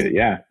like it.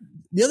 Yeah.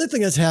 The other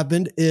thing that's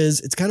happened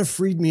is it's kind of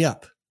freed me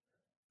up.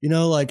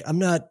 Like I'm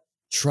not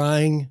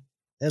trying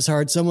as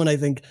hard. Someone I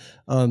think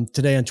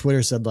today on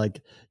Twitter said,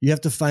 like, you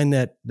have to find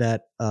that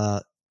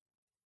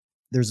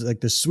there's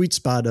like the sweet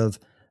spot of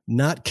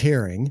not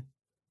caring,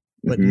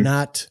 but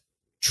not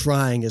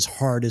trying as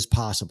hard as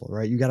possible,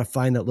 right? You got to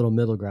find that little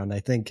middle ground. I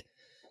think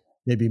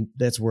maybe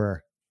that's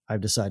where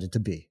I've decided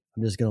to be.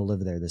 I'm just going to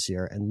live there this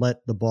year and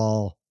let the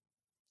ball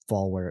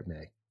fall where it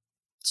may.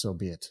 So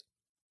be it.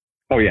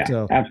 Oh yeah,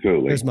 so,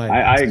 absolutely.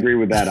 I agree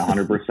with that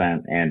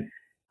 100%. And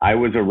I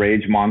was a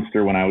rage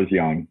monster when I was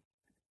young.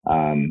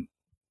 And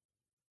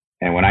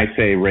when I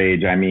say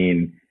rage, I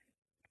mean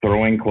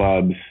throwing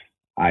clubs.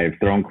 I've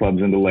thrown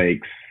clubs into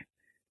lakes.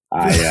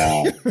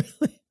 I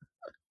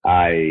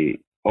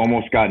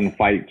almost got in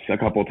fights a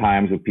couple of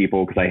times with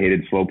people because I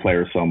hated slow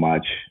players so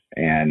much.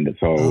 And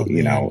so,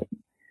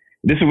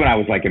 this is when I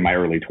was like in my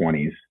early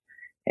 20s.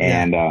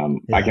 And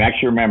I can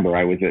actually remember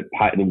I was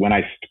when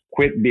I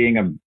quit being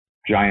a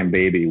giant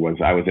baby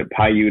I was at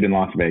Paiute in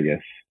Las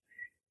Vegas,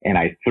 and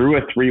I threw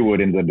a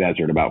 3-wood into the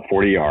desert about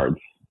 40 yards,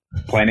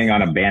 planning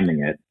on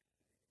abandoning it.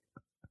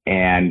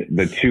 And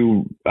the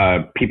two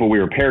people we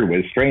were paired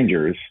with,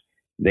 strangers,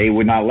 they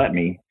would not let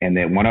me. And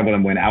then one of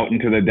them went out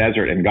into the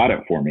desert and got it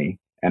for me.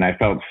 And I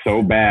felt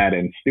so bad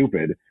and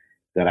stupid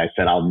that I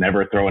said, I'll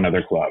never throw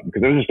another club,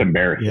 because it was just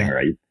embarrassing,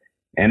 right?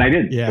 And I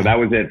did. Yeah. So that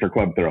was it for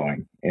club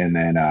throwing. And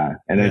then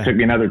it took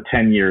me another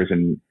 10 years,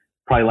 and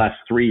probably last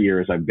 3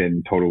 years, I've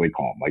been totally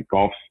calm. Like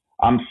golf,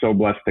 I'm so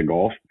blessed to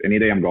golf. Any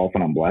day I'm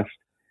golfing, I'm blessed.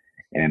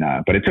 And,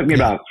 but it took me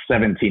about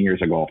 17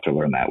 years of golf to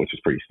learn that, which is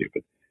pretty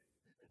stupid.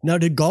 Now,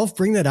 did golf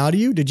bring that out of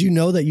you? Did you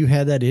know that you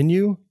had that in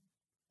you,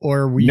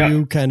 or were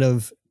you kind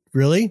of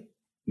really?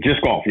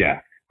 Just golf.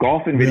 Yeah.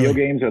 Golf and video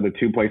games are the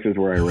two places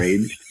where I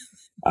raged.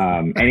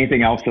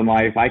 Anything else in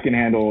life, I can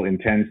handle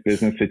intense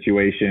business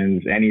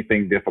situations.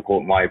 Anything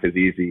difficult in life is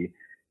easy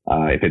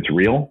if it's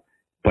real.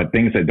 But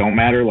things that don't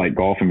matter, like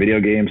golf and video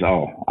games,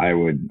 I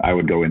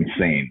would go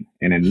insane.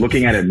 And in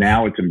looking at it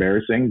now, it's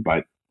embarrassing.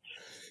 But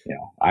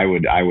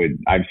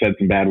I've said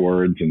some bad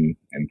words and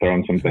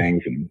thrown some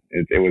things, and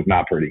it was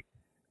not pretty.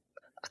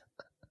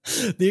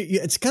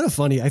 It's kind of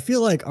funny. I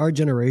feel like our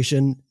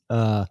generation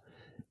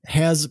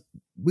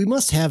we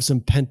must have some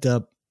pent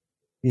up,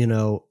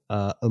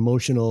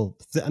 emotional.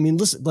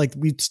 Listen, like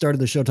we started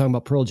the show talking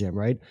about Pearl Jam,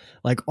 right?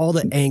 Like all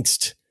the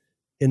angst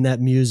in that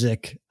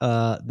music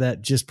that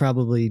just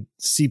probably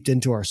seeped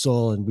into our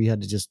soul, and we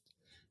had to just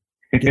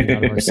getting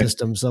out of our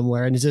system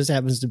somewhere, and it just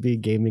happens to be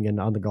gaming and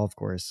on the golf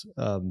course.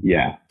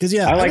 Yeah. Because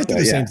I went through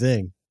the same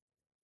thing.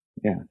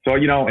 Yeah. So,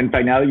 in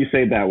fact, now that you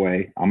say it that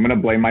way, I'm going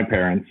to blame my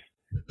parents.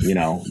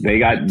 They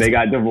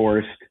got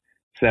divorced,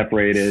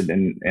 separated.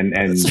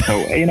 And so,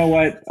 you know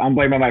what? I'm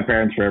blaming my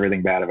parents for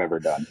everything bad I've ever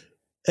done.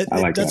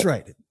 That's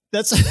right.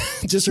 That's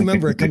just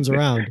remember, it comes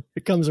around.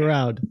 It comes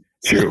around.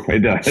 True. It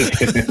does.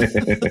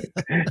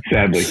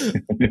 Sadly.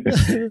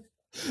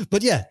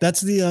 But yeah,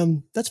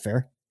 that's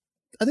fair.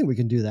 I think we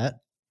can do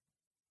that.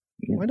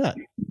 Why not?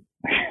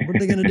 What are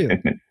they going to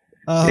do?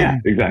 Yeah,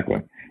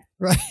 exactly.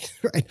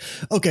 Right.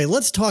 Okay.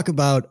 Let's talk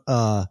about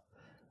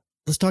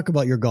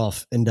your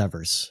golf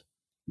endeavors.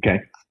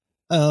 Okay.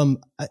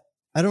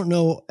 I don't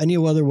know any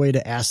other way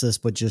to ask this,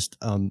 but just,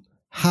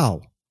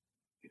 how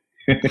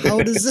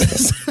does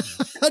this,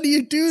 how do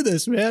you do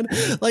this, man?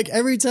 Like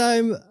every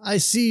time I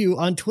see you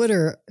on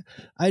Twitter,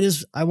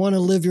 I want to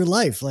live your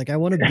life. Like I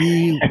want to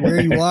be where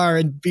you are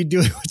and be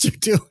doing what you're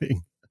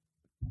doing.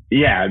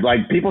 Yeah.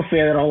 Like people say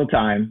that all the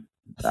time.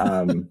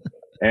 And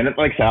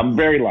like I said, I'm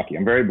very lucky.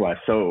 I'm very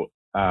blessed. So,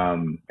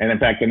 and in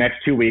fact, the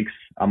next 2 weeks,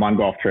 I'm on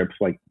golf trips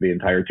like the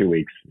entire 2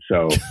 weeks.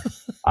 So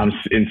I'm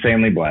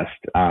insanely blessed.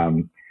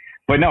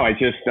 But no, I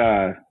just,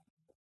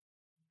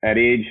 at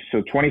age,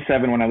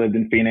 27, when I lived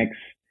in Phoenix,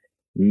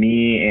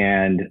 me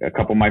and a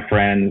couple of my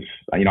friends,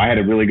 I had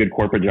a really good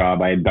corporate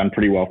job. I had done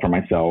pretty well for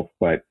myself,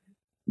 but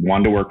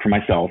wanted to work for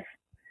myself.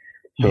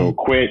 So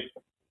quit,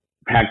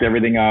 packed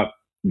everything up,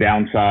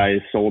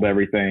 downsized, sold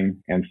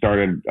everything, and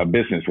started a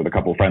business with a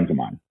couple of friends of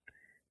mine.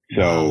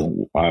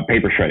 So a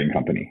paper shredding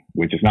company,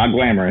 which is not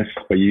glamorous,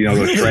 but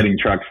those shredding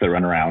trucks that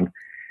run around.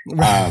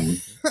 Right.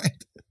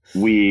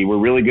 We were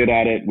really good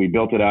at it. We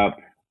built it up.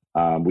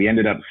 We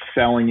ended up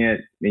selling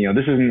it.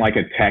 This isn't like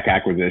a tech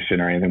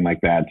acquisition or anything like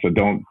that. So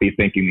don't be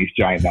thinking these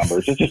giant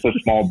numbers. It's just a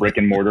small brick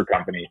and mortar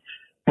company.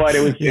 But it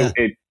was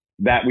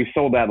that we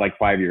sold that like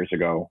 5 years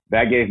ago.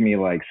 That gave me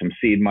like some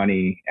seed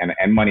money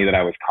and money that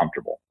I was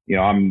comfortable.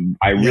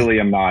 I really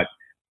am not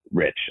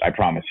rich. I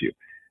promise you.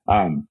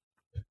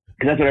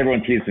 Because that's what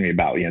everyone teases me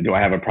about. Do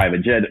I have a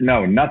private jet?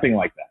 No, nothing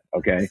like that.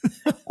 Okay.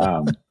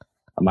 And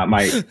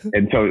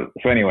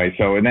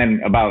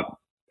then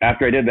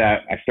after I did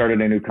that, I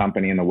started a new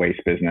company in the waste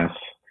business.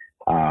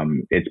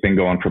 It's been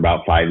going for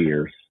about 5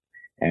 years,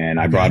 and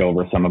I brought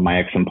over some of my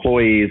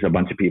ex-employees, a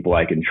bunch of people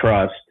I can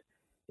trust.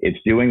 It's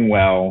doing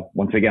well.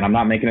 Once again, I'm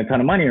not making a ton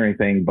of money or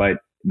anything, but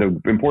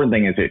the important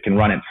thing is it can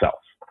run itself.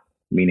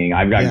 Meaning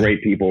I've got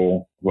great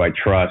people who I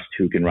trust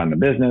who can run the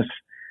business.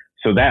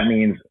 So that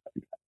means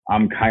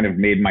I'm kind of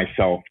made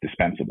myself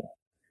dispensable,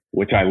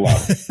 which I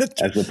love.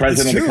 As the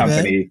president of the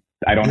company, man.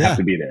 I don't have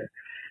to be there.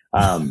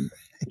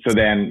 So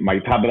then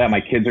top of that, my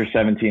kids are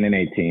 17 and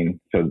 18.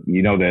 So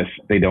this,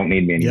 they don't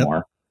need me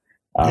anymore.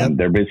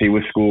 They're busy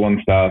with school and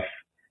stuff.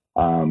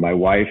 My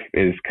wife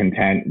is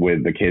content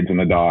with the kids and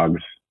the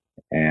dogs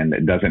and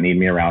doesn't need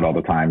me around all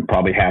the time.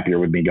 Probably happier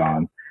with me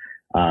gone.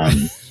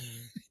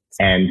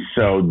 And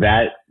so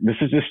this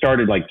has just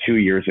started like 2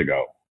 years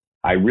ago.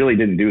 I really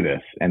didn't do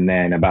this. And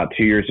then about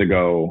 2 years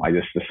ago, I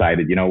just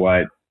decided, you know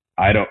what?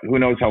 Who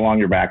knows how long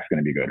your back's going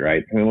to be good,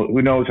 right?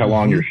 Who knows how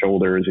long your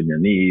shoulders and your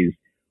knees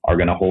are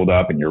going to hold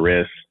up and your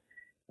wrists.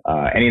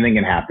 Anything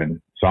can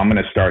happen. So I'm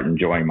going to start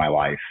enjoying my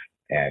life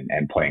and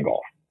playing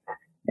golf.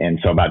 And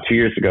so about 2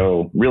 years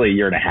ago, really a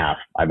year and a half,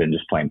 I've been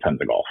just playing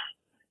tons of golf.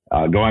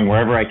 Going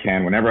wherever I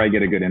can, whenever I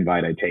get a good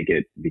invite, I take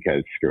it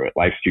because screw it.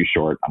 Life's too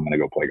short. I'm going to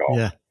go play golf.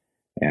 Yeah.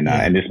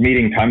 And just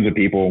meeting tons of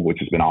people, which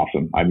has been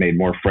awesome. I've made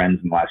more friends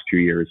in the last 2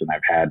 years than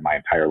I've had my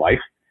entire life,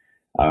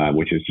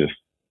 which is just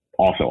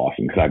also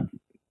awesome. Cause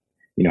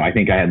I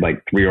think I had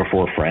like 3 or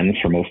 4 friends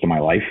for most of my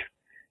life.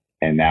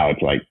 And now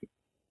it's like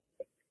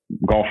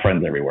golf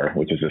friends everywhere,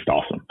 which is just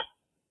awesome.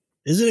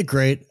 Isn't it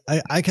great?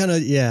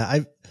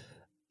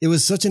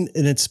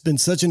 It's been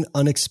such an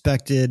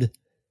unexpected,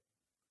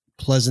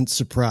 pleasant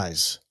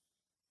surprise.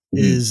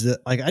 Is that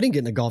like, I didn't get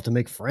into golf to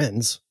make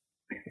friends.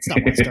 It's not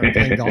when I started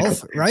playing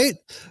golf, right?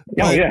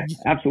 Oh yeah,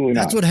 absolutely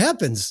not. That's what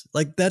happens.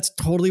 Like that's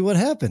totally what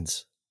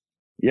happens.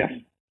 Yes.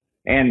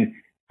 And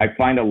I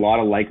find a lot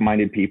of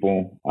like-minded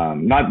people.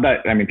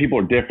 People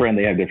are different.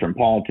 They have different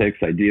politics,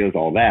 ideas,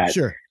 all that.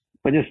 Sure.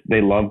 But just, they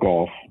love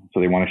golf.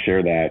 So they want to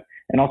share that.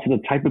 And also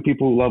the type of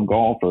people who love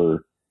golf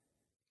are,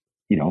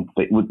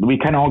 we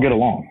kind of all get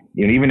along.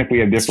 Even if we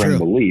have different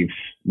beliefs,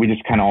 we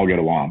just kind of all get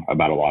along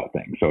about a lot of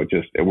things. So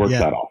it works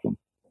out awesome.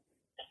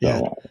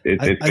 So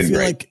it's been I feel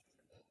great. Like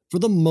for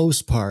the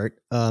most part,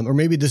 or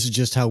maybe this is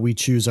just how we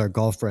choose our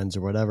golf friends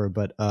or whatever,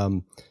 but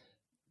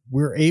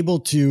we're able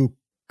to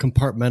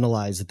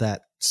compartmentalize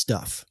that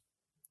stuff.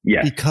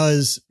 Yeah.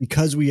 Because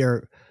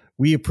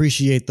we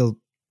appreciate the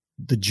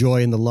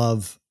joy and the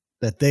love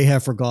that they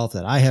have for golf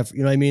that I have, you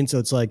know what I mean? So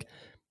it's like,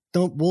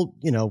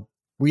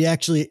 we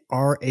actually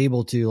are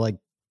able to like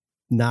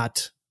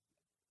not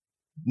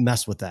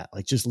mess with that.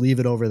 Like just leave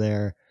it over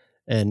there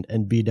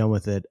and be done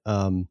with it.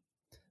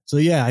 So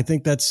yeah, I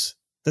think that's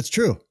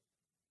true.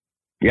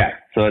 Yeah.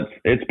 So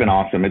it's been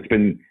awesome. It's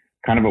been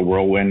kind of a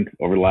whirlwind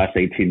over the last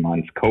 18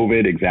 months.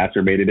 COVID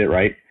exacerbated it,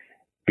 right?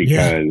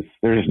 because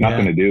there's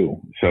nothing to do.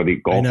 So the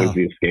golf was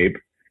the escape.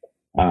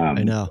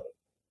 I know.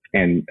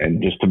 And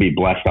just to be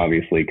blessed,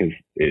 obviously, because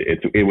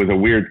it was a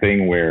weird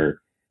thing where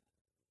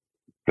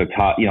the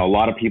top, a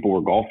lot of people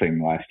were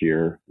golfing last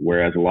year,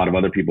 whereas a lot of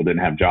other people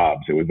didn't have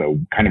jobs. It was a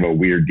kind of a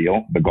weird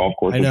deal. The golf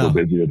courses were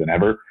busier than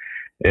ever.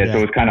 So it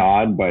was kind of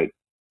odd, but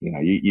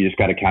you just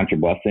got to count your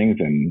blessings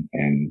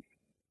and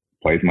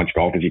play as much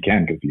golf as you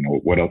can, because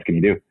what else can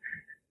you do?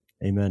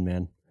 Amen,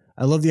 man.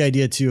 I love the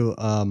idea too,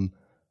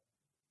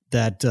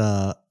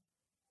 that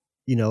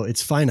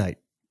it's finite.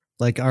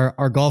 Like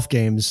our golf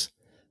games,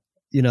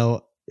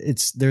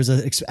 there's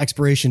an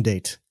expiration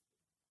date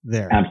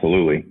there.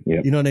 Absolutely.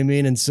 Yeah. You know what I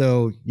mean? And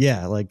so,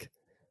 like,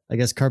 I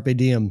guess carpe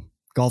diem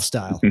golf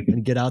style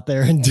and get out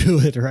there and do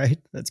it. Right.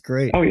 That's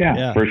great. Oh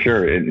yeah, for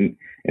sure. In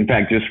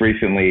fact, just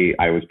recently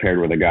I was paired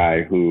with a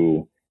guy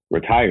who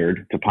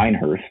retired to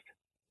Pinehurst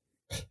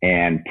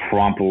and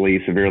promptly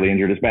severely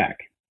injured his back.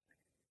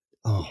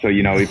 Oh, so,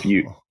 if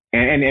you,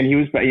 and he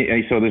was,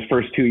 so this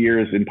first 2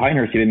 years in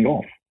Pinehurst, he didn't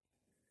golf.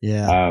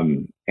 Yeah.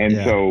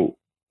 So,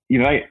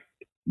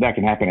 that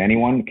can happen to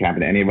anyone, it can happen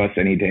to any of us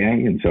any day.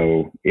 And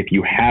so if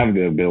you have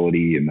the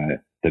ability and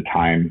the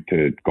time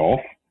to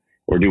golf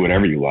or do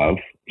whatever you love,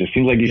 just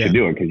seems like you should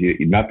do it, because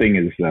nothing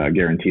is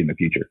guaranteed in the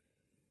future.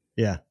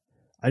 Yeah.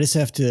 I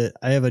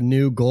have a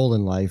new goal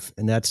in life,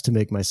 and that's to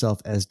make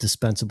myself as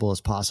dispensable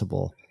as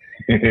possible.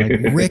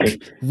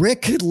 Like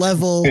Rick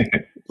level,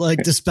 like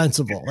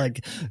dispensable,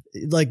 like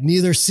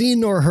neither seen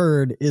nor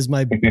heard is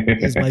my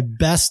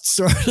best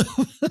sort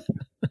of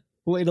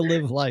way to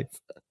live life.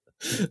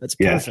 That's perfect.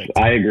 Yes,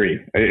 I agree.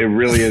 It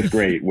really is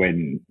great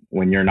when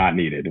you're not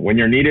needed. When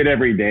you're needed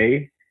every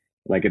day,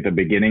 like at the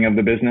beginning of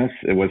the business,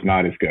 it was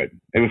not as good.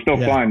 It was still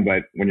fun,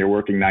 but when you're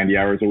working 90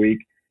 hours a week,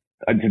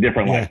 it's a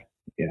different life.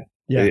 Yeah.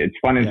 It's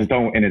fun in its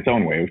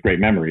own way. It was great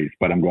memories,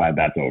 but I'm glad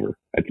that's over.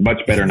 It's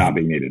much better not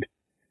being needed.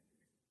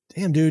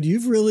 Damn, dude,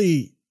 you've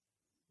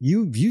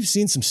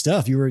seen some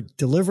stuff. You were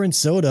delivering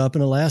soda up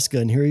in Alaska,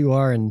 and here you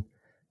are in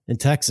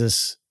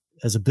Texas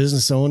as a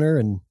business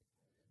owner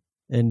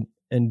and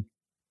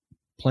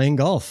playing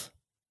golf.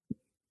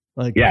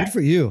 Like, good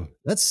for you.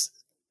 That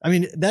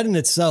in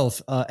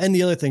itself, and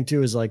the other thing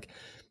too is like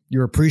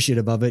you're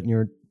appreciative of it, and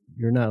you're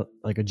not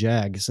like a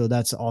jag, so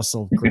that's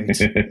also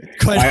great.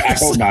 I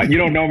hope not. You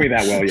don't know me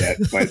that well yet,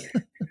 but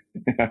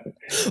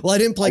well, I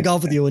didn't play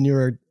golf with you when you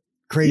were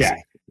crazy. Yeah,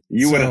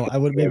 you would. I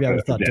would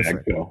have thought jag,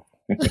 different. So.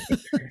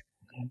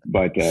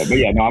 but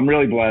yeah, no, I'm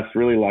really blessed,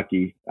 really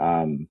lucky.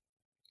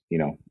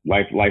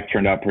 Life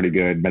turned out pretty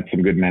good. Met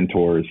some good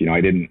mentors.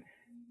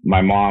 My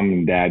mom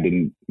and dad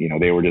didn't,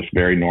 they were just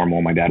very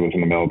normal. My dad was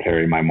in the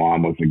military. My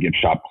mom was a gift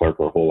shop clerk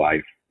her whole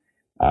life.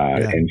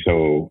 And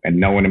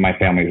no one in my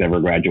family has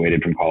ever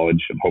graduated from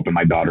college. I'm hoping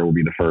my daughter will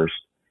be the first.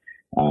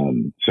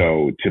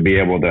 So to be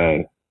able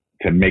to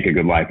make a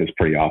good life is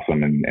pretty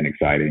awesome and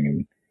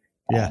exciting.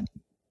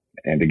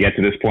 And to get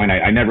to this point,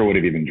 I never would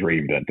have even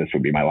dreamed that this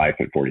would be my life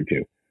at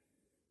 42.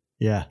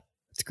 Yeah,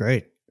 it's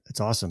great. That's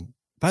awesome.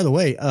 By the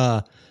way,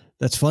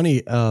 that's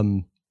funny.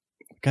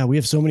 God, we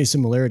have so many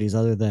similarities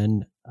other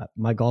than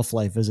my golf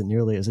life isn't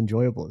nearly as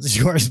enjoyable as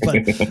yours,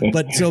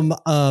 but so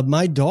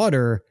my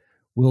daughter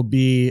will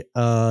be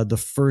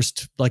the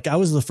first, like I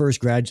was the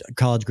first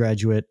college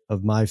graduate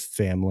of my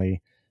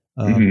family.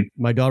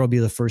 My daughter will be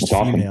the first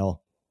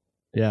female.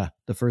 Awesome. Yeah.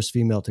 The first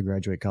female to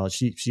graduate college.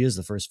 She is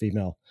the first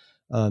female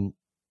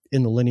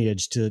in the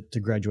lineage to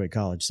graduate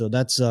college. So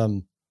that's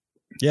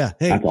Hey,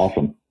 that's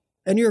awesome.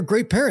 And you're a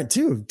great parent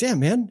too.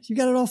 Damn, man, you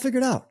got it all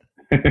figured out.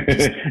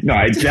 No,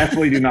 I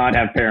definitely do not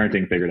have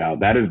parenting figured out.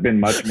 That has been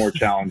much more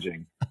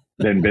challenging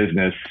than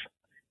business.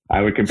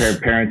 I would compare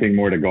parenting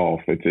more to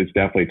golf. It's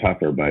definitely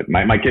tougher, but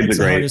my kids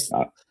are great.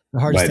 The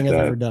hardest thing I've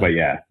ever done. But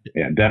yeah,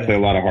 definitely a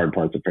lot of hard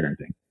parts of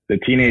parenting. The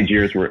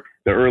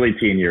early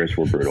teen years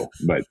were brutal,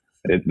 but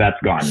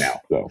that's gone now.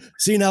 So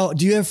see, now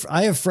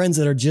I have friends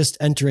that are just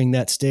entering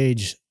that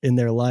stage in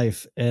their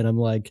life, and I'm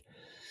like,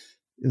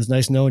 it was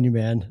nice knowing you,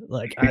 man.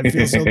 Like, I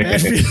feel so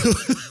bad for you.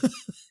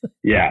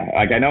 Yeah.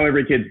 Like, I know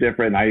every kid's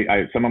different.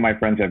 Some of my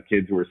friends have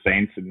kids who are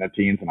saints in the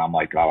teens, and I'm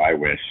like, oh, I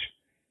wish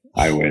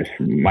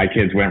my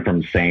kids went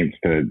from saints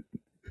to,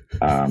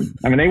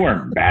 they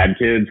weren't bad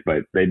kids,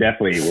 but they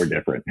definitely were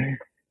different.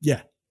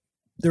 Yeah.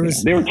 They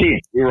were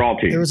teens. We were all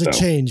teens. There was a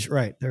change,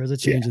 right? There was a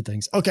change in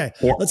things. Okay.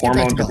 Let's get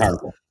back to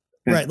golf.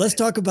 Right. Let's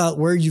talk about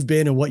where you've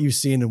been and what you've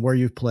seen and where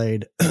you've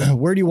played.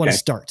 Where do you want to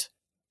start?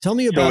 Tell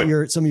me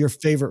about some of your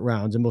favorite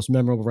rounds and most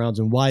memorable rounds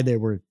and why they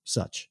were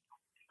such.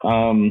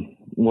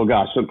 Well,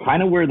 gosh, so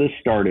kind of where this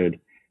started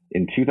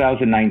in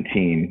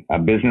 2019, a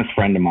business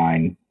friend of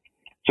mine.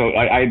 So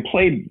I had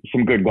played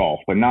some good golf,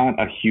 but not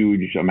a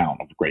huge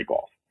amount of great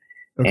golf.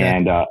 Okay.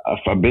 And a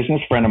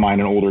business friend of mine,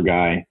 an older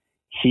guy,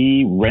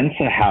 he rents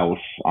a house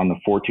on the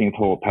 14th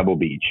hole at Pebble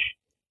Beach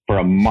for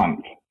a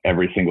month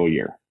every single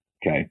year.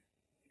 Okay.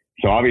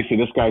 So obviously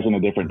this guy's in a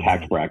different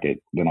tax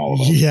bracket than all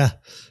of us. Yeah.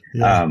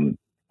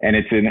 And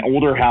it's an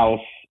older house,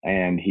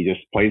 and he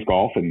just plays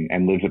golf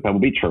and lives at Pebble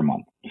Beach for a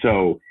month.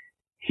 So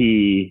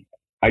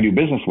I do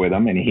business with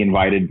him, and he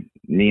invited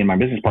me and my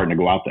business partner to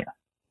go out there.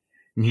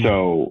 Mm-hmm.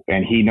 So,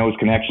 and he knows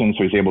connections,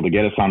 so he's able to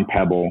get us on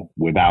Pebble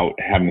without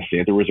having to stay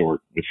at the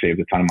resort, which saved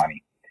a ton of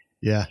money.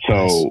 Yeah. So,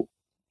 nice.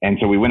 And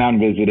so we went out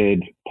and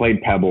visited,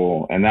 played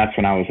Pebble, and that's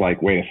when I was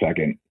like, wait a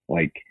second,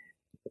 like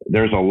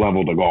there's a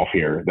level to golf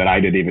here that I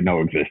didn't even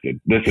know existed.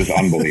 This is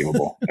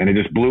unbelievable. And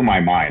it just blew my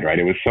mind, right?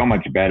 It was so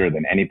much better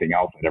than anything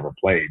else I'd ever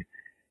played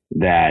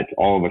that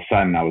all of a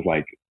sudden I was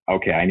like,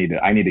 okay, I need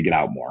to get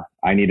out more.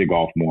 I need to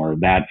golf more.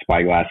 That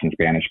Spyglass in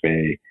Spanish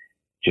Bay,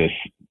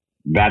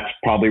 that's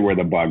probably where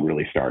the bug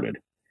really started.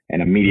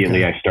 And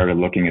immediately I started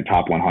looking at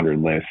top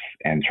 100 lists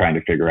and trying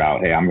to figure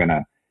out, hey, I'm going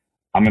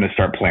to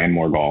start playing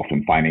more golf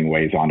and finding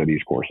ways onto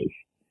these courses.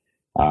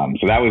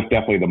 So that was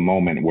definitely the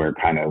moment where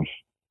kind of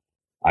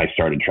I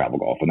started travel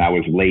golf, and that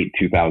was late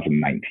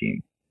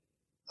 2019.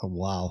 Oh,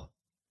 wow.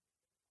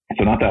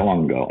 So not that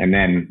long ago. And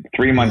then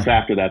 3 months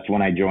after, that's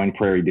when I joined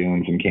Prairie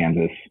Dunes in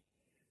Kansas,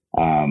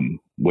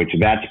 which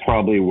that's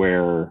probably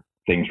where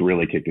things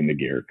really kicked into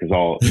gear. Cause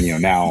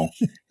now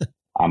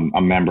I'm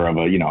a member of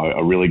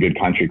a really good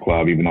country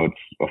club, even though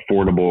it's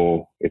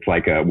affordable. It's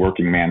like a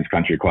working man's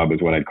country club is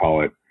what I'd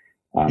call it.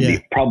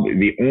 Probably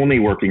the only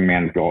working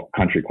man's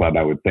country club,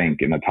 I would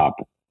think, in the top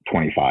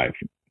 25,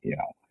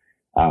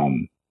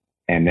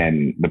 and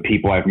then the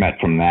people I've met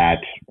from that,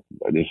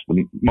 just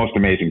the most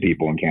amazing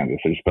people in Kansas.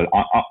 There's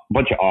a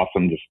bunch of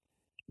awesome, just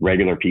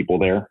regular people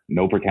there,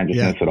 no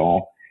pretentiousness at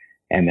all.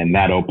 And then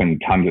that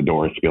opened tons of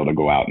doors to be able to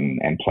go out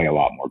and play a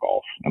lot more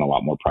golf and a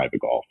lot more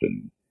private golf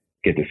and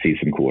get to see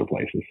some cooler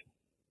places.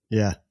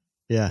 Yeah.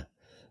 Yeah.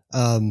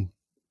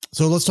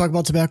 So let's talk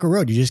about Tobacco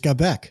Road. You just got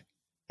back,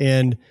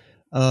 and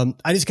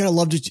I just kind of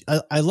loved it.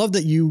 I love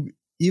that you,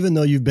 even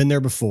though you've been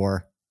there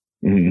before,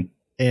 mm-hmm.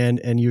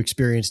 and you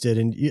experienced it,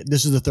 and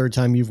this is the third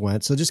time you've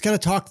went. So just kind of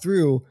talk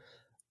through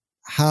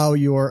how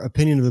your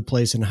opinion of the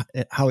place and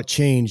how it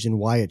changed and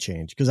why it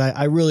changed. Cause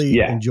I really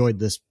enjoyed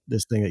this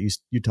thing that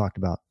you talked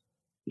about.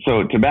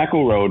 So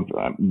Tobacco Road,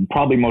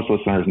 probably most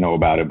listeners know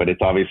about it, but it's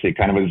obviously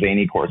kind of a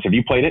zany course. Have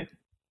you played it?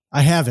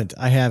 I haven't.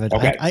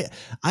 Okay.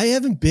 I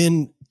haven't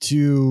been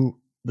to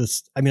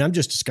this. I mean, I'm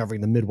just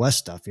discovering the Midwest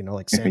stuff,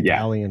 like Sand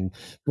Valley and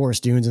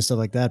Forest Dunes and stuff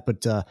like that.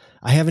 But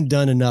I haven't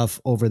done enough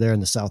over there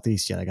in the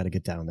Southeast yet. I got to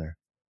get down there.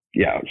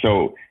 Yeah.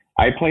 So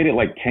I played it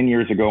like 10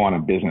 years ago on a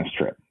business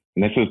trip.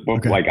 And this was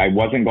like, I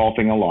wasn't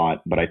golfing a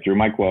lot, but I threw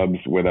my clubs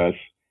with us,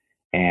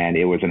 and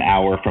it was an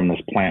hour from this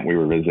plant we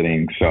were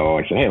visiting. So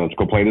I said, hey, let's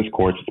go play this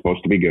course. It's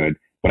supposed to be good.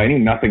 But I knew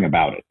nothing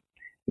about it.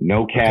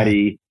 No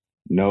caddy,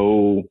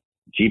 no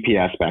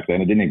GPS back then.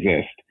 It didn't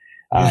exist.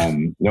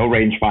 No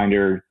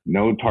rangefinder,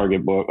 no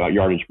target book,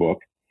 yardage book.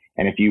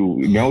 And if you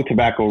know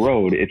Tobacco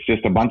Road, it's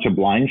just a bunch of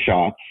blind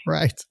shots.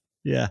 Right.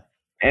 Yeah.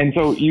 And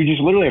so you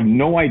just literally have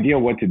no idea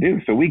what to do.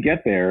 So we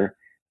get there.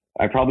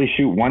 I probably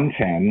shoot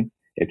 110.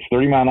 It's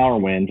 30-mile-an-hour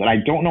winds, and I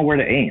don't know where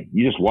to aim.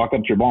 You just walk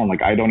up to your ball and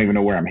like, I don't even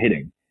know where I'm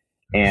hitting.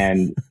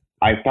 And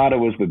I thought it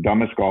was the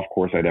dumbest golf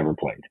course I'd ever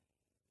played.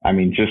 I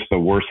mean, just the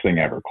worst thing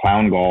ever.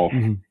 Clown golf.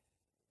 Mm-hmm.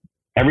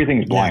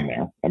 Everything's blind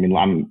there. I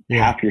mean,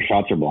 half your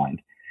shots are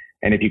blind.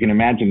 And if you can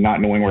imagine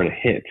not knowing where to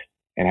hit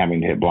and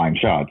having to hit blind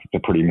shots, it's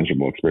a pretty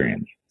miserable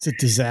experience. It's a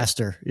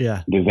disaster.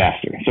 Yeah.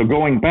 Disaster. So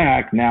going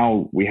back,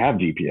 now we have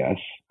GPS.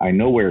 I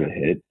know where to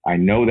hit. I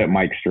know that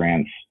Mike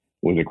Strantz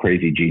was a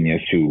crazy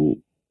genius who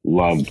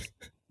loved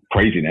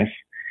craziness.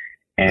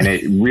 And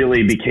it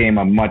really became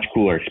a much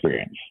cooler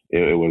experience.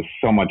 It was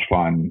so much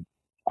fun.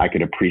 I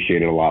could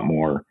appreciate it a lot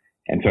more.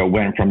 And so it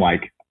went from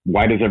like,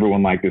 why does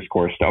everyone like this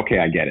course to, okay,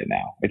 I get it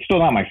now. It's still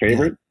not my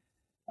favorite.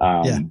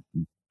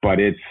 But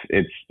it's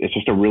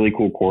just a really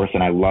cool course.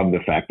 And I love the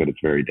fact that it's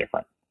very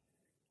different.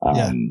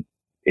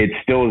 It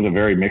still is a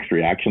very mixed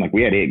reaction. Like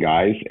we had 8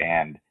 guys,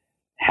 and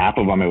half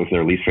of them, it was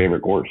their least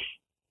favorite course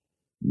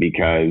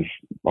because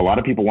a lot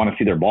of people want to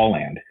see their ball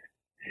land.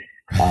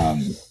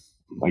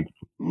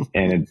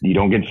 You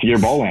don't get to see your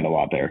ball land a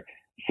lot there.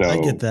 So I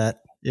get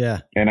that. Yeah.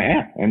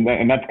 And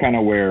that's kind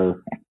of where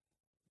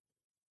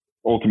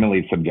ultimately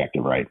it's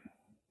subjective, right?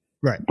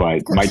 Right.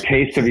 But my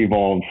tastes have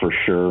evolved for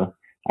sure.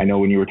 I know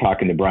when you were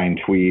talking to Brian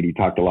Tweed, he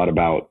talked a lot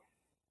about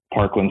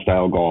Parkland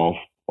style golf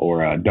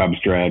or Dubs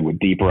Dread with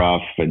deep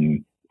rough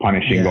and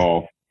punishing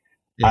golf.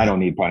 Yeah. I don't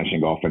need punishing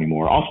golf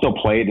anymore. I'll still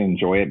play it and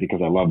enjoy it because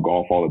I love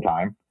golf all the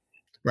time.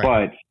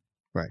 Right.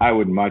 But I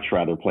would much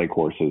rather play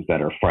courses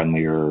that are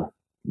friendlier,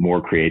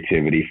 more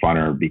creativity,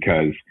 funner,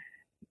 because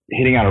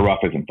hitting out of rough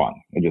isn't fun.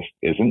 It just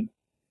isn't.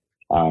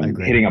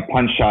 Hitting a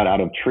punch shot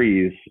out of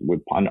trees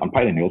on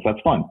Python Hills,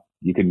 that's fun.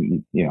 You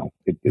can,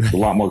 it's a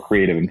lot more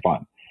creative and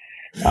fun.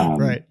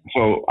 Right.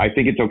 So I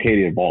think it's okay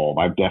to evolve.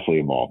 I've definitely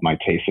evolved. My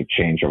tastes have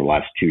changed over the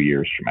last 2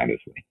 years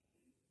tremendously.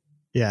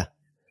 Yeah.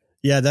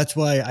 Yeah. That's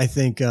why I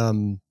think,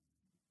 again,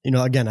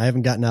 I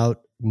haven't gotten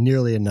out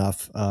nearly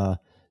enough. I'm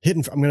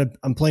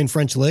playing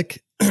French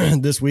Lick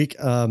this week,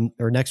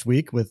 or next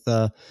week with,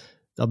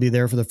 I'll be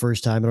there for the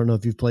first time. I don't know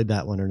if you've played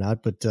that one or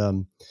not, but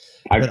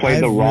I've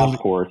played the Ross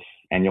course,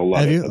 and you'll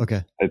love it. You?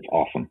 Okay. It's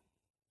awesome.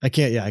 I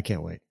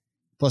can't wait.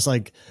 Plus,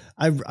 like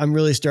I'm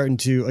really starting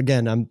to,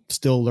 again, I'm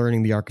still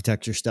learning the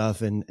architecture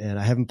stuff, and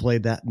I haven't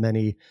played that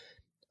many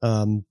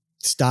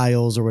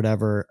styles or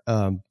whatever.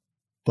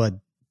 but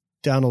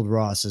Donald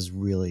Ross is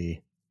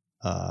really,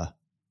 I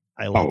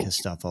like his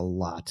stuff a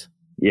lot.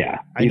 Yeah.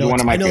 I know, one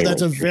of my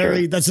that's a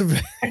very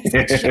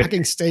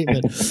shocking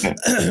statement,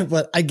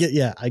 but I get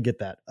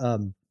that.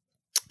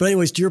 But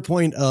anyways, to your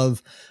point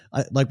of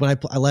like when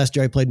last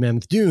year I played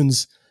Mammoth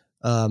Dunes,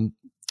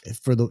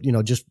 for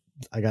the,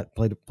 I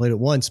played it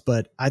once,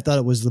 but I thought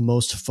it was the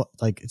most fun,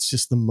 it's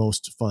just the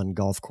most fun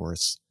golf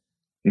course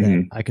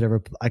that I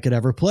could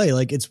ever play.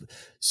 Like, it's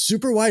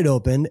super wide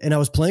open, and I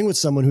was playing with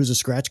someone who's a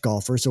scratch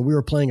golfer. So we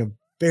were playing a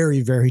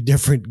very, very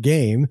different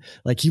game.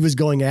 Like, he was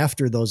going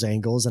after those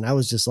angles, and I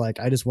was just like,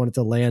 I just wanted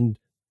to land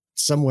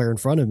somewhere in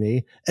front of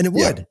me, and it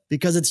would,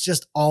 because it's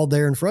just all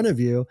there in front of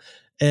you.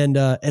 And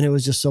it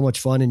was just so much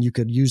fun, and you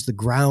could use the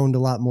ground a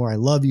lot more. I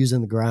love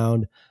using the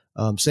ground.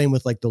 Same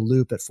with like the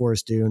loop at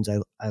Forest Dunes.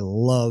 I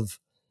love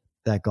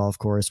that golf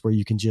course where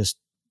you can just,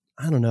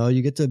 I don't know,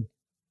 you get to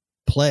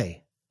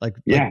play like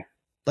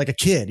a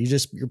kid.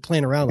 You're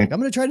playing around. Like, I'm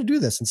going to try to do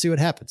this and see what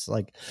happens.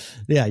 Like,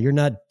 yeah, you're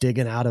not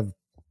digging out of,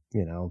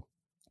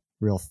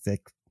 real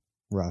thick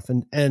rough.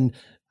 And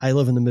I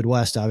live in the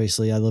Midwest,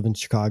 obviously. I live in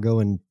Chicago,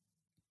 and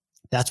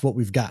that's what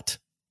we've got.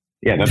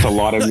 Yeah, that's a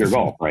lot of your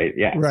golf, right?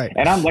 Yeah. Right.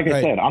 And I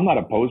said, I'm not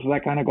opposed to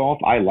that kind of golf.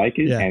 I like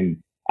it. Yeah. And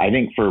I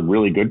think for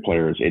really good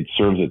players, it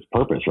serves its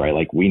purpose, right?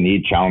 Like, we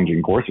need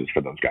challenging courses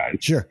for those guys.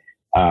 Sure.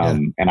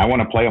 And I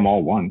want to play them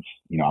all once.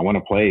 I want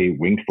to play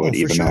Winged Foot,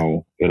 even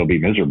though it'll be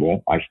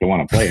miserable. I still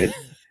want to play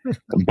it.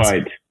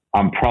 But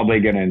I'm probably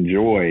going to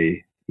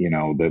enjoy,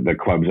 the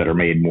clubs that are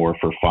made more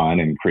for fun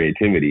and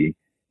creativity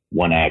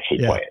when I actually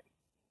play it.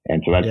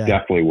 And so that's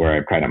definitely where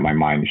I've kind of, my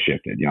mind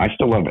shifted. I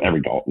still love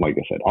every golf. Like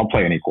I said, I'll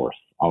play any course.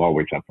 I'll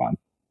always have fun.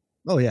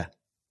 Oh yeah,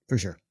 for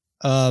sure.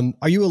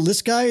 Are you a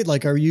list guy?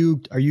 Like, are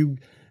you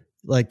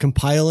like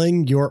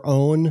compiling your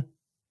own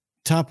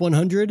top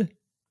 100?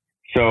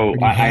 So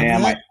I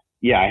am. I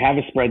have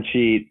a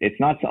spreadsheet. It's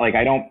not like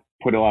I don't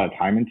put a lot of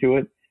time into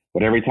it,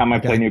 but every time I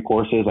play new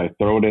courses, I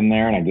throw it in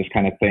there, and I just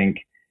kind of think,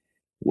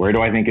 where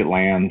do I think it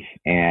lands?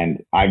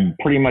 And I've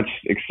pretty much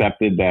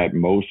accepted that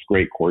most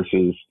great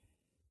courses,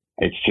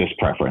 it's just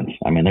preference.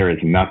 I mean, there is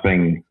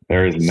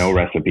no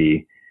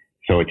recipe.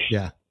 So it's,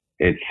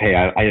 hey,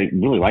 I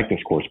really like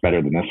this course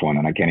better than this one,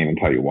 and I can't even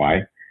tell you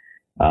why.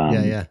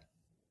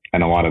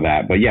 And a lot of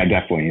that, but yeah,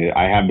 definitely.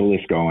 I have the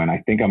list going. I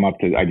think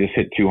I just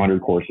hit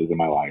 200 courses in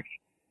my life,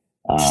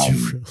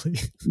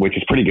 which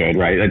is pretty good,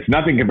 right? It's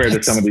nothing compared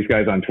to some of these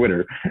guys on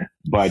Twitter,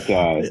 but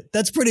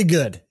that's pretty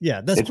good.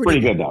 Yeah, it's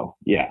pretty good though.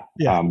 Yeah.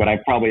 But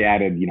I've probably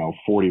added,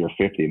 40 or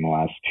 50 in the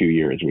last 2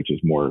 years, which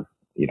is more,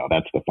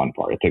 that's the fun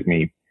part. It took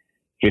me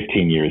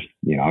 15 years.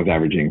 I was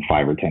averaging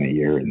 5 or 10 a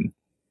year, and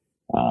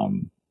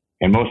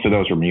most of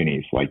those were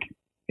munis, like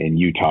in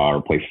Utah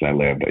or places I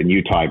lived. In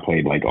Utah, I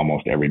played like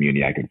almost every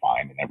muni I could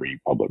find and every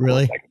public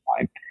course I could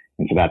find.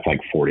 And so that's like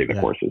 40 of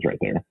the courses right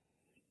there.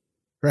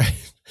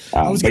 Right.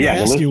 I was going to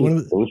ask you,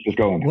 the list is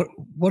going.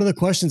 One of the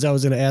questions I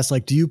was going to ask,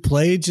 like, do you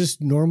play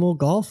just normal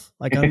golf,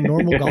 like on a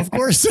normal golf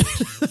course?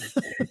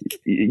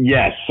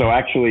 Yes. So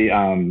actually,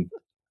 I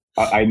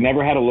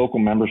never had a local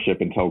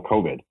membership until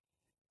COVID.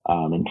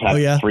 In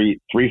fact,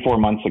 3-4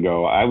 months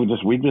ago,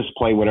 we just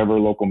play whatever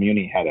local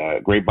muni had.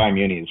 A Grapevine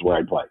Muni is where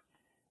I play.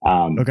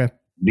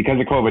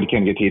 Because of COVID, you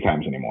can't get tee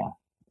times anymore.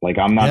 Like,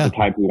 I'm not the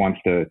type who wants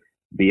to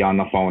be on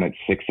the phone at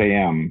 6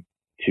 a.m.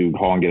 to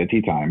call and get a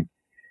tee time,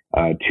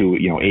 8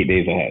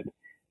 days ahead.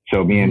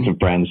 So me and some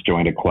friends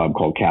joined a club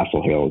called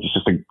Castle Hill. It's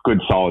just a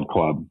good, solid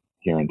club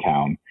here in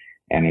town.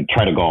 And I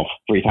try to golf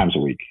 3 times a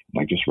week,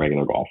 like just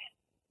regular golf.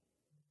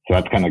 So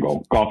that's kind of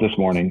golf this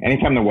morning.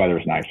 Anytime the weather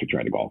is nice, we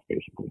try to golf,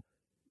 basically.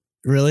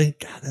 Really?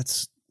 God,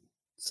 that's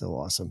so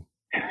awesome.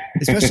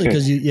 Especially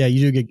because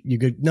you do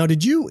get. Now,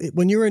 did you,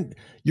 when you're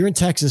in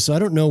Texas? So I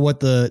don't know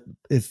what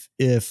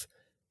if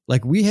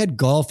like we had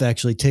golf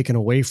actually taken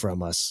away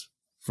from us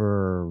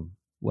for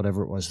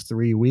whatever it was,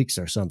 3 weeks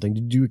or something.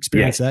 Did you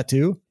experience that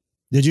too?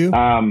 Did you?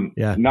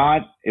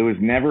 It was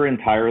never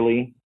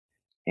entirely.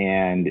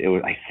 And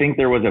I think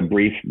there was a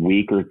brief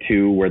week or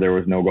two where there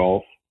was no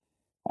golf.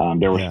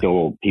 There were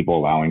still people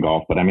allowing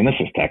golf, but I mean, this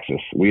is Texas.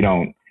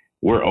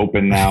 We're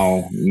open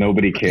now.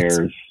 Nobody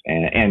cares.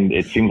 And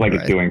it seems like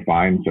it's doing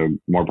fine. So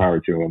more power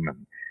to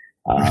them.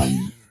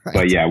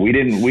 But yeah, we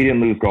didn't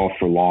lose golf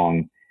for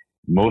long.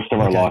 Most of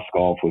our lost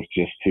golf was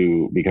just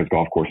because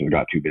golf courses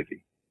got too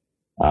busy.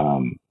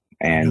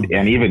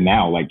 And even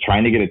now, like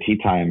trying to get a tee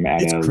time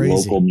at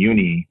local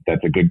muni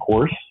that's a good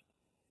course,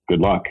 good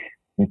luck.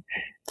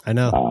 I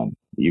know.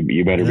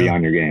 You better be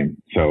on your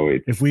game. So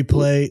if we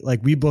play,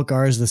 like we book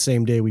ours the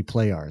same day we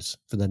play ours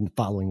for the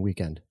following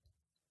weekend.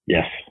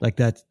 Yes. Like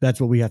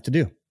that's what we have to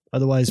do.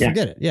 Otherwise,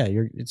 forget it. Yeah,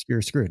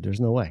 you're screwed. There's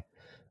no way.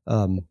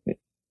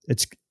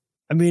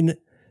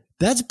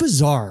 That's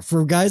bizarre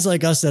for guys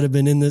like us that have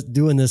been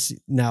doing this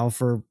now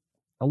for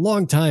a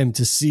long time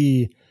to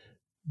see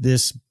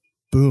this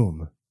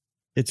boom.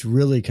 It's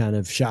really kind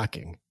of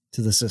shocking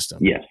to the system.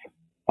 Yes.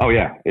 Oh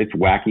yeah. It's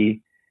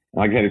wacky.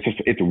 Like I said,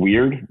 it's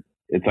weird.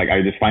 It's like,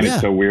 I just find it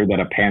so weird that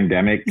a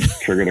pandemic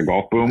triggered a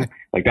golf boom.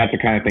 Like that's the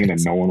kind of thing that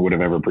no one would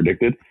have ever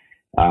predicted.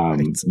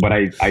 But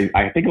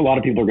I think a lot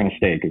of people are going to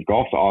stay because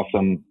golf's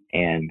awesome.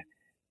 And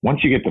once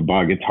you get the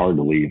bug, it's hard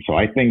to leave. So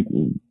I think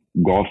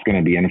golf's going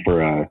to be in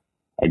for a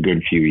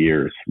good few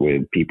years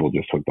with people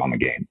just hooked on the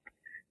game.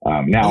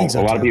 Now,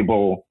 a lot of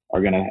people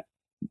are going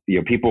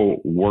to,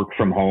 people work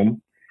from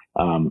home.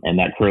 And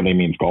that currently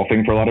means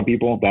golfing for a lot of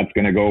people. That's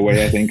going to go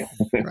away, I think,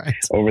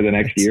 over the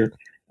next year.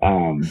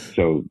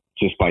 So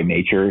just by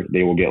nature,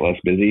 they will get less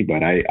busy.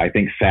 But I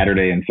think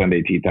Saturday and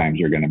Sunday tee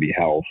times are going to be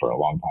hell for a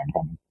long time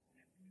coming.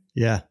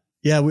 Yeah.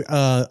 Yeah. We,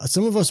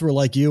 some of us were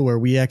like you, where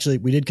we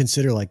did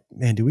consider like,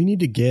 man, do we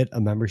need to get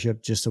a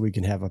membership just so we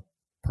can have a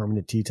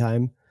permanent tee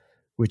time?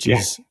 Which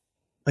is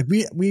like,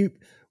 we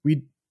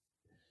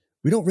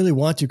don't really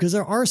want to, because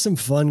there are some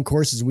fun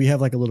courses. We have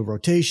like a little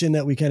rotation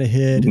that we kind of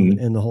hit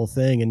and the whole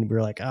thing. And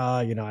we're like,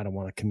 I don't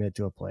want to commit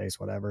to a place,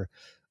 whatever.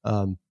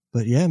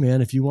 But yeah,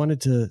 man, if you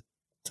wanted to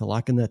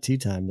lock in that tee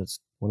time, that's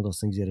one of those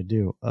things you had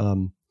to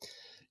do.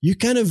 You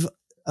kind of,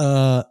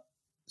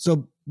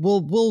 so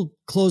we'll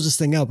close this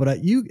thing out,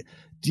 but do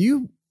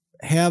you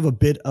have a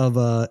bit of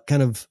a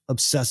kind of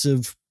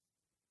obsessive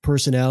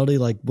personality?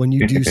 Like when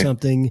you do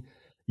something,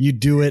 you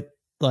do it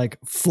like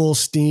full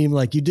steam,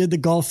 like you did the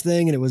golf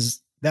thing and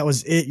that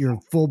was it. You're in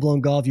full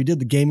blown golf. You did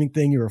the gaming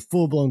thing. You're a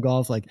full blown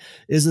golf. Like,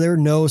 is there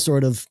no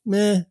sort of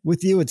meh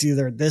with you? It's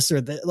either this or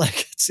that.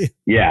 Like,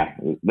 yeah,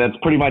 that's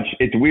pretty much,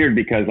 it's weird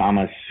because I'm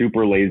a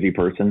super lazy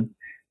person.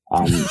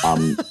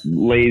 I'm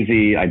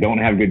lazy. I don't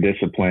have good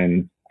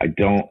discipline. I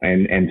don't.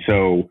 And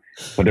so,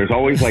 but there's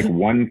always like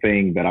one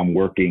thing that I'm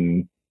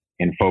working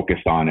and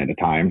focused on at a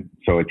time.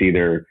 So it's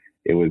either,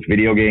 it was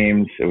video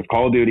games, it was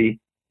Call of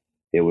Duty,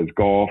 it was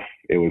golf,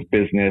 it was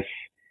business,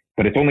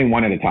 but it's only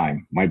one at a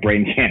time. My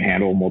brain can't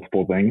handle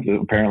multiple things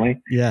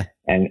apparently. Yeah.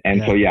 And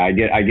so, yeah, I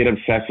get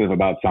obsessive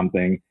about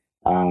something.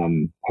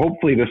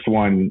 Hopefully this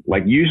one,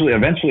 like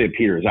eventually it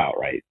peters out,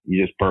 right?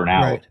 You just burn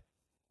out.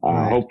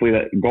 Right. Hopefully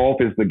that golf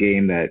is the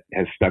game that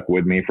has stuck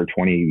with me for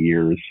 20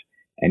 years.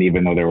 And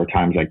even though there were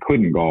times I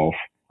couldn't golf,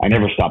 I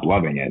never stopped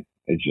loving it.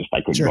 It's just,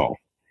 I couldn't golf.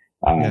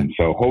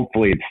 So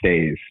hopefully it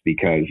stays,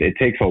 because it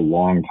takes a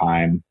long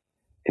time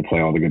to play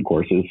all the good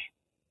courses.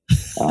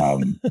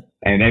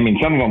 And I mean,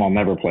 some of them I'll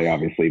never play,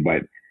 obviously,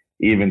 but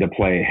even to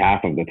play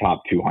half of the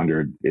top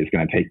 200 is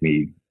going to take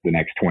me the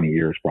next 20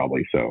 years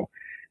probably. So,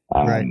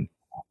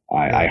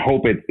 I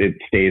hope it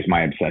stays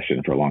my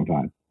obsession for a long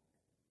time.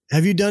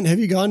 Have you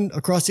gone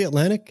across the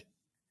Atlantic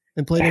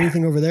and played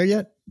anything over there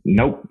yet?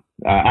 Nope.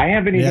 I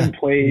haven't even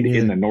played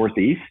in the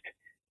Northeast.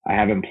 I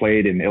haven't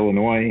played in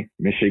Illinois,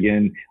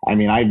 Michigan. I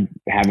mean, I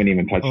haven't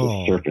even touched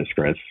the surface,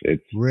 Chris.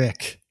 It's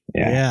Rick.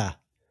 Yeah.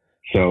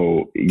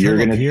 So you're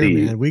going to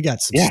see, man. We got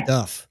some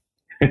stuff.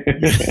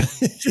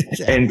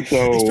 And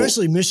so,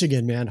 especially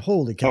Michigan, man.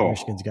 Holy cow.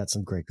 Michigan's got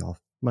some great golf.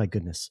 My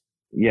goodness.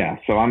 Yeah.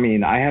 So, I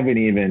mean, I haven't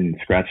even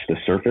scratched the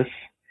surface.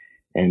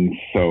 And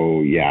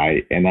so,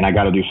 and then I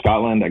got to do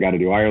Scotland. I got to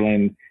do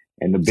Ireland.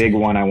 And the big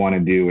one I want to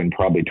do in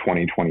probably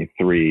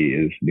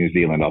 2023 is New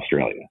Zealand,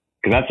 Australia.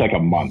 Because that's like a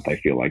month, I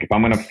feel like. If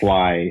I'm going to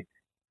fly,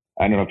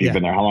 I don't know if you've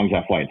been there. How long is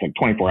that flight? It's like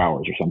 24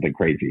 hours or something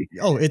crazy.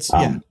 Oh, it's,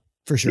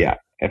 for sure. Yeah.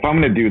 If I'm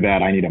going to do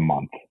that, I need a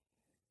month.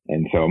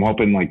 And so I'm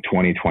hoping like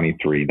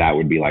 2023, that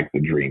would be like the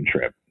dream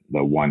trip,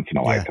 the once in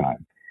a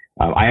lifetime.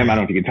 I don't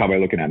know if you can tell by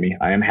looking at me,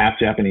 I am half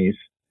Japanese.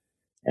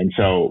 And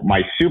so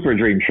my super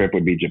dream trip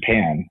would be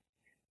Japan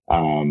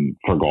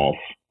for golf.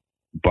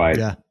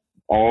 But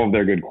all of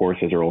their good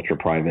courses are ultra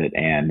private,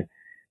 and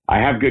I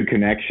have good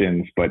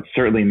connections, but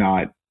certainly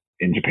not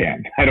in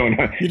Japan. I don't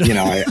know,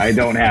 I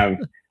don't have,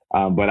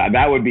 but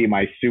that would be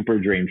my super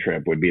dream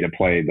trip, would be to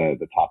play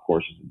the top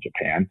courses in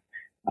Japan.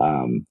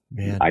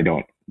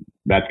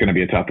 That's going to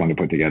be a tough one to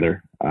put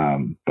together.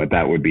 But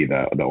that would be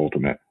the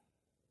ultimate.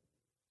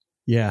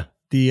 Yeah.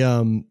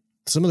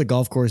 Some of the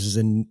golf courses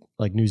in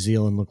like New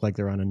Zealand look like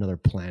they're on another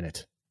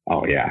planet.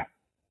 Oh yeah.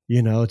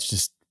 It's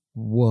just,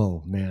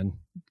 whoa, man,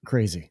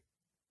 crazy.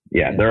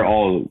 Yeah. They're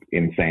all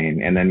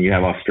insane. And then you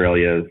have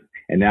Australia,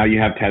 and now you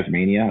have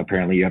Tasmania.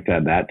 Apparently you have to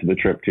add that to the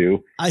trip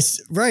too. I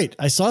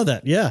saw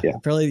that. Yeah.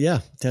 Apparently,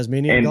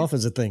 Tasmania golf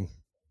is a thing.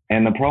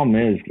 And the problem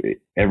is,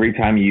 every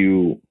time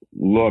you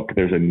look,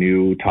 there's a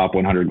new top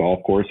 100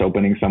 golf course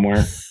opening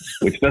somewhere,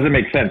 which doesn't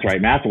make sense,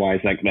 right? Math wise,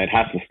 like that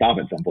has to stop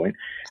at some point.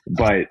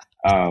 But,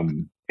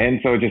 and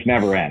so it just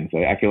never ends.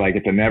 I feel like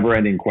it's a never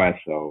ending quest.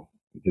 So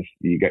just,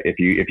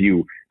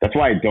 that's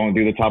why I don't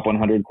do the top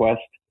 100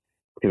 quest,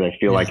 because I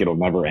feel like it'll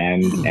never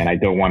end. And I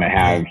don't want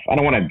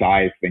to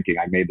die thinking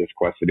I made this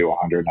quest to do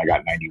 100 and I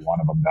got 91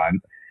 of them done.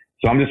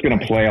 So I'm just going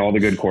to play all the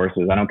good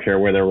courses. I don't care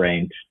where they're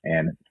ranked,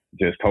 and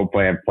just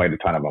hopefully I've played a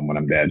ton of them when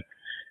I'm dead.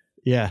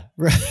 Yeah.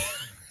 Right.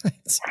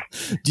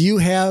 Do you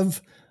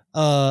have,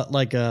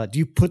 do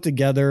you put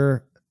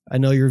together, I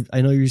know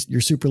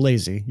you're super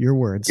lazy, your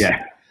words.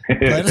 Yeah.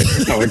 But,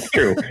 no, it's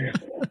true.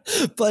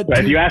 But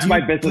if you ask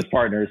my business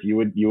partners,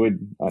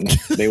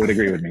 they would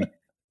agree with me.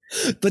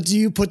 But do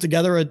you put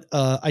together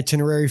a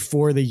itinerary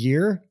for the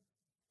year,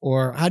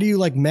 or how do you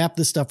like map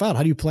this stuff out?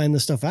 How do you plan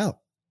this stuff out?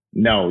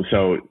 No.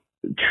 So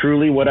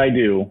truly what I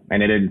do,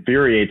 and it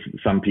infuriates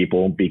some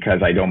people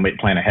because I don't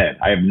plan ahead.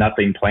 I have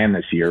nothing planned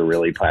this year,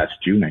 really, past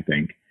June, I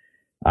think.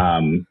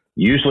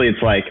 Usually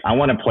it's like, I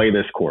want to play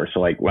this course. So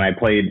like when I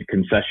played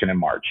Concession in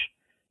March,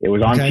 it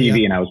was on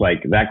TV and I was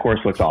like, that course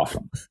looks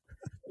awesome.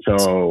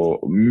 So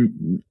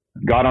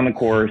got on the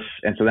course.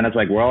 And so then it's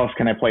like, where else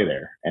can I play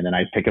there? And then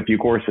I pick a few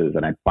courses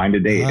and I find a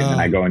date and then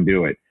I go and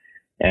do it.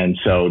 And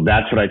so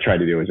that's what I try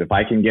to do is if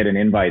I can get an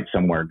invite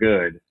somewhere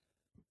good,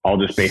 I'll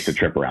just base the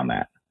trip around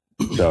that.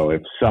 So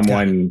if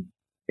someone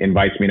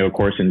invites me to a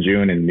course in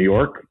June in New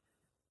York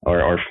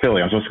or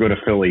Philly, I'm supposed to go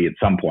to Philly at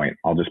some point.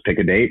 I'll just pick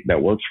a date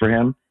that works for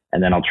him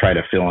and then I'll try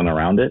to fill in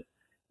around it.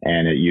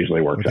 And it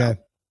usually works out.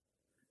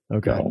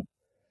 Okay. So,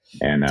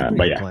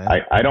 but yeah,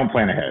 I don't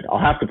plan ahead. I'll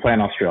have to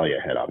plan Australia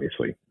ahead,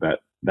 obviously.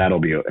 That'll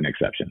be an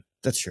exception.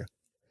 That's true.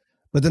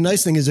 But the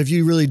nice thing is if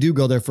you really do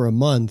go there for a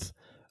month,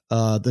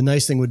 the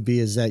nice thing would be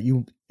is that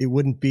it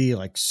wouldn't be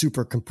like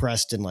super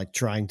compressed and like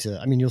trying to,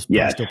 I mean, you'll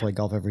still play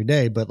golf every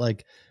day, but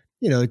like,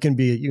 it can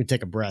be, you can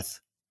take a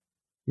breath,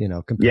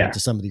 compared to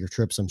some of your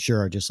trips, I'm sure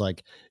are just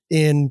like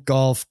in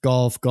golf,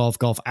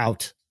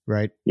 out.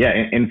 Right. Yeah.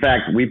 In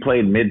fact, we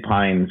played Mid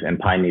Pines and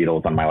Pine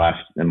Needles on my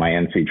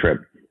NC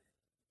trip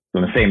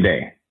on the same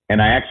day.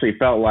 And I actually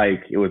felt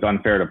like it was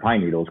unfair to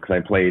Pine Needles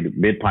because I played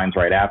Mid Pines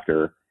right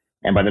after.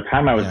 And by the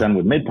time I was done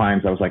with Mid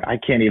Pines, I was like, I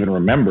can't even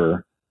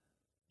remember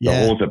the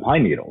holes at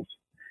Pine Needles.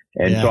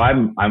 And so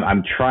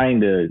I'm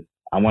trying to,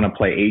 I want to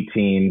play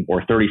 18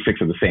 or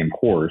 36 of the same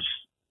course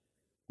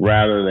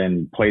rather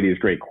than play these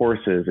great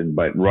courses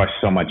but rush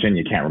so much in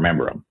you can't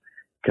remember them.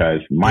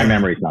 Because my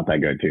memory's not that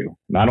good too.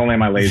 Not only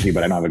am I lazy,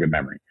 but I don't have a good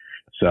memory.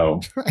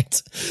 So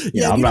right, you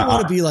don't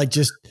want to be like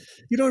you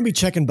don't want to be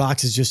checking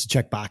boxes just to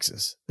check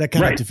boxes. That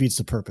kind of defeats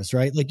the purpose,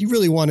 right? Like you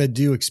really want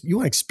to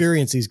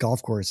experience these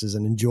golf courses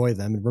and enjoy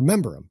them and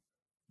remember them.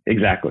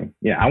 Exactly.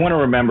 Yeah, I want to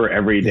remember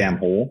every damn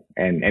hole,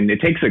 and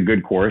it takes a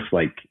good course.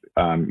 Like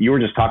you were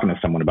just talking to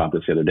someone about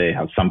this the other day,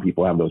 how some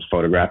people have those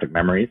photographic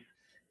memories.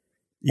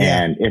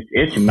 Yeah. And if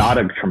it's not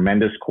a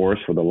tremendous course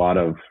with a lot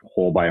of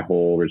hole by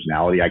hole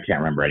originality, I can't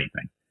remember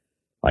anything.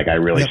 Like I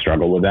really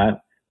struggle with that.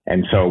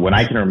 And so when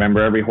I can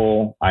remember every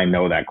hole, I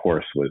know that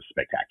course was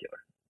spectacular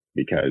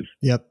because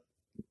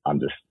I'm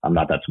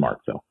not that smart.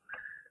 So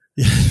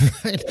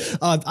right.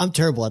 I'm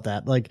terrible at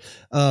that. Like,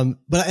 and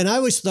I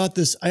always thought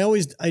this,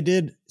 I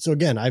did. So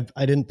again, I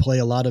didn't play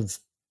a lot of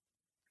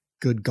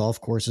good golf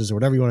courses or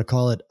whatever you want to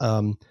call it,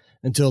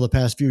 until the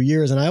past few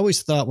years. And I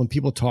always thought when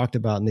people talked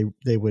about, and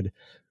they would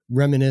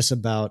reminisce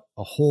about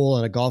a hole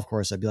on a golf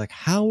course, I'd be like,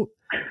 how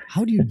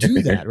do you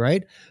do that?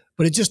 Right.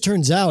 But it just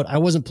turns out I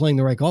wasn't playing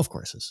the right golf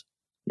courses.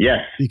 Yes.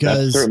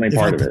 Because that's certainly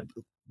part of it.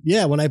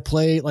 Yeah. When I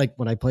played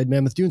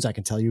Mammoth Dunes, I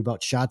can tell you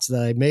about shots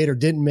that I made or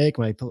didn't make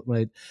when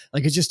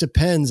it just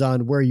depends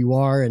on where you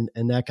are and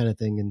that kind of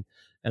thing.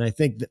 And I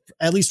think that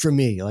at least for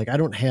me, like I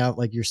don't have,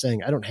 like you're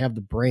saying, I don't have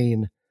the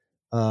brain,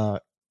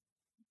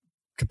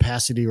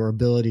 capacity or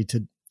ability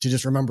to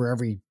just remember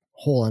every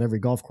hole on every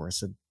golf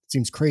course. It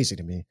seems crazy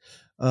to me.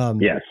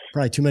 Yes.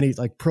 Probably too many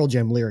like Pearl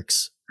Jam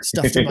lyrics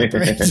stuff in my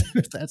brain,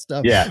 that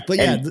stuff. Yeah. But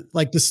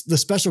like the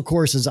special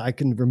courses, I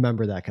can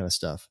remember that kind of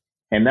stuff.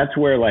 And that's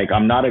where like,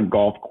 I'm not a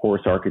golf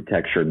course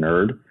architecture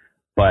nerd,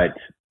 but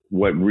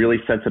what really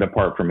sets it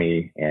apart for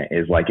me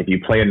is like, if you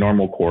play a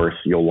normal course,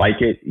 you'll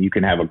like it. You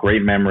can have a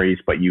great memories,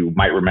 but you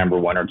might remember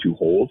one or two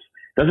holes.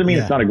 Doesn't mean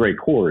it's not a great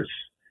course.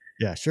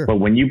 Yeah, sure. But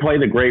when you play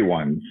the great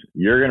ones,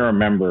 you're going to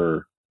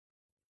remember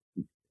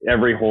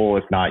every hole,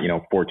 if not,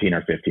 14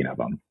 or 15 of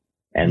them.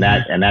 And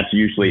that's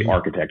usually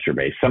architecture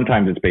based.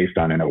 Sometimes it's based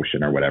on an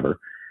ocean or whatever.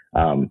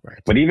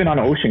 But even on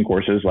ocean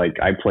courses, like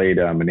I played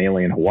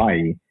Manali in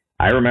Hawaii,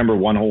 I remember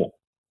one hole,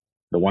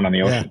 the one on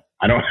the ocean.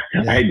 I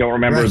don't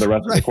remember the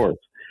rest of the course.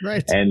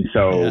 Right. And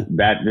so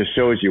that just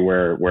shows you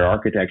where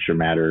architecture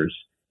matters,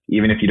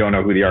 even if you don't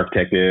know who the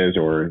architect is,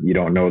 or you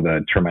don't know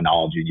the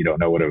terminology, you don't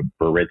know what a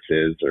Baritz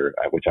is, or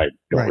which I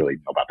don't really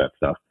know about that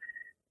stuff.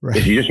 Right.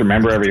 If you just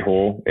remember every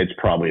hole, it's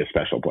probably a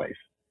special place.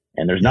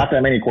 And there's not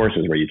that many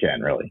courses where you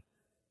can really.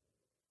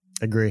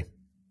 Agree.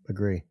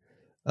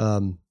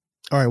 All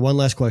right. One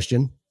last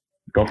question.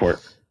 Go for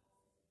it.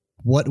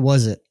 What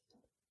was it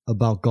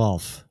about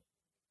golf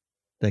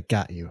that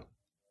got you?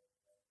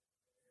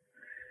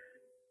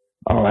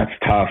 Oh, that's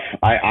tough.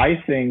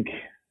 I think,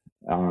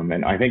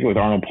 and I think it was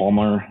Arnold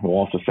Palmer who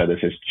also said this,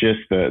 it's just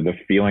the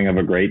feeling of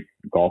a great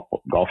golf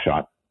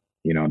shot.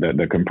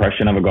 The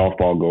compression of a golf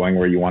ball going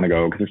where you want to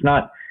go. Because it's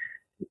not,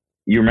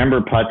 you remember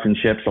putts and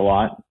chips a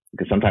lot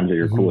because sometimes they're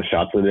your coolest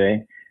shots of the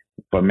day.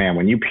 But man,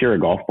 when you pure a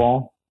golf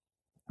ball,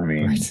 I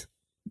mean,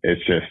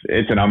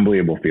 it's an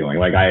unbelievable feeling.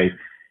 Like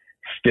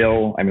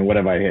what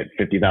have I hit?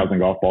 50,000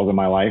 golf balls in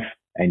my life.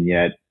 And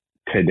yet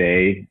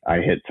today I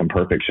hit some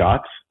perfect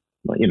shots.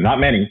 Not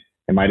many.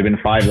 It might've been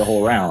 5 the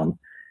whole round.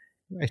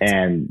 Right.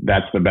 And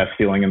that's the best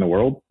feeling in the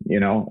world.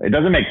 It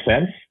doesn't make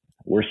sense.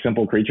 We're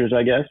simple creatures,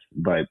 I guess,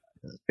 but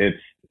it's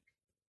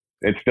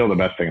still the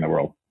best thing in the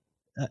world.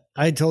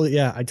 I totally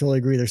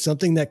agree. There's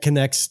something that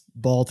connects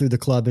ball through the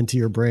club into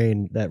your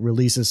brain that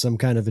releases some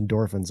kind of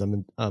endorphins.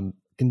 I'm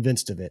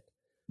convinced of it.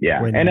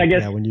 Yeah. And I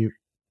guess,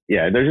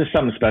 there's just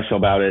something special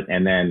about it.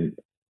 And then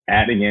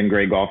adding in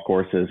great golf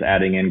courses,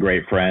 adding in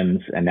great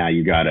friends, and now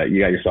you got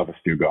yourself a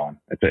stew going.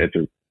 It's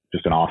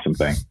just an awesome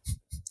thing.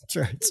 That's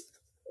right.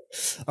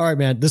 All right,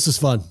 man. This is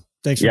fun.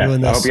 Thanks for doing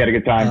this. I hope you had a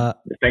good time.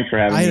 Thanks for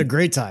having me. I had a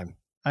great time.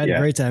 I had a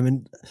great time.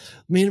 And I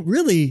mean,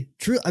 really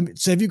true. I mean,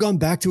 so have you gone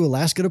back to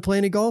Alaska to play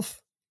any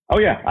golf? Oh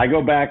yeah. I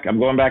go back. I'm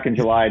going back in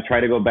July. I try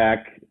to go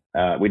back.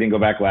 We didn't go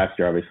back last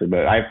year, obviously,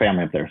 but I have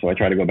family up there. So I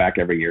try to go back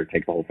every year,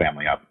 take the whole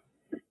family up.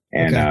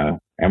 And,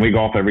 and we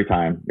golf every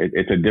time.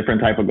 It's a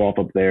different type of golf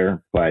up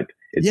there, but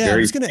it's very, I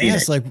was going to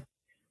ask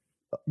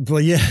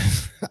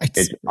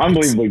it's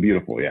unbelievably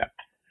beautiful. Yeah.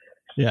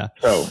 Yeah.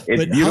 So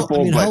it's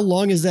beautiful. How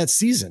long is that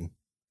season?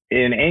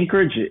 In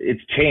Anchorage,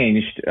 it's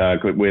changed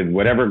with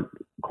whatever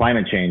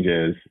climate change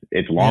is.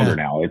 It's longer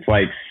now. It's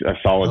like a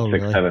solid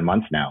 6-7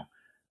 months now.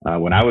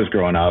 When I was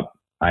growing up,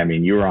 I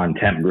mean, you were on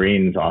temp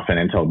greens often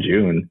until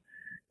June.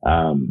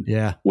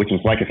 Which is,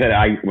 like I said,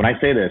 when I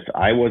say this,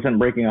 I wasn't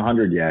breaking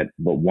 100 yet,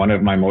 but one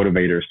of my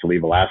motivators to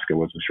leave Alaska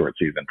was the short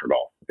season for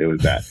golf. It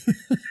was that,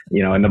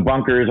 and the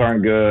bunkers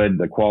aren't good.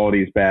 The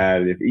quality's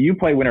bad. If you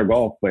play winter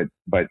golf, but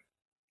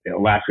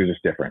Alaska's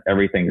just different.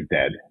 Everything's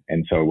dead.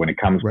 And so when it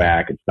comes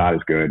back, it's not as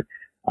good.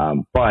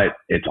 But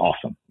it's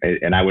awesome.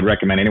 And I would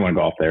recommend anyone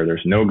golf there.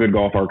 There's no good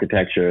golf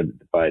architecture,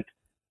 but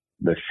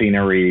the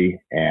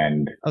scenery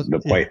and the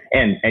play,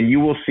 and you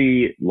will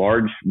see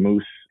large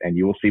moose and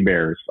you will see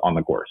bears on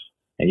the course,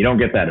 and you don't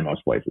get that in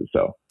most places.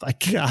 So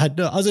God,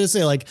 no, I was going to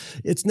say, like,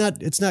 it's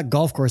not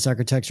golf course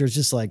architecture. It's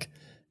just like,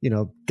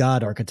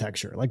 God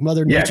architecture, like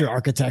Mother Nature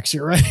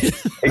architecture, right?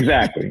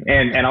 Exactly.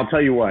 And I'll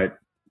tell you what,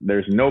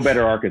 there's no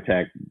better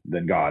architect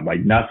than God.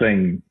 Like,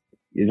 nothing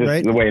is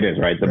just the way it is,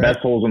 right? The best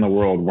holes in the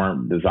world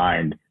weren't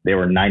designed. They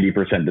were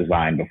 90%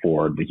 designed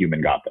before the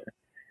human got there.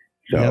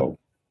 So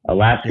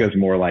Alaska is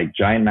more like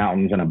giant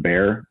mountains and a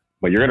bear,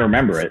 but you're going to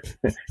remember it.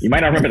 You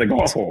might not remember the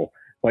golf hole,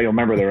 but you'll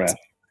remember the rest.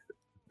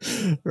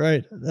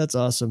 Right. That's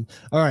awesome.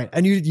 All right.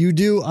 And you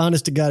do,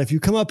 honest to God, if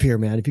you come up here,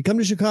 man, if you come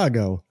to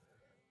Chicago,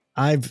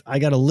 I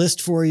got a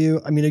list for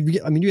you. I mean,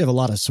 you have a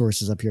lot of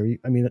sources up here.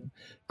 I mean,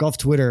 Golf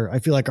Twitter, I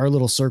feel like our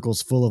little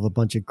circle's full of a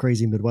bunch of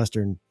crazy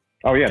Midwestern.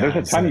 Oh yeah. There's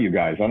a ton of you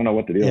guys. I don't know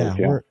what the deal is.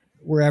 Yeah.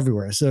 We're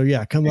everywhere. So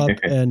come up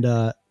and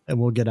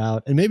we'll get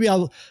out, and maybe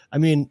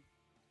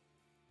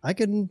I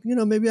can,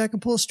 maybe I can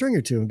pull a string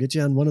or two and get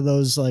you on one of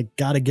those, like,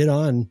 got to get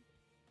on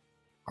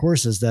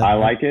courses that I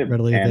like it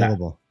readily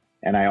available.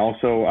 And I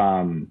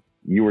also,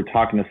 you were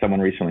talking to someone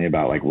recently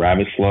about like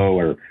Ravislow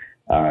or,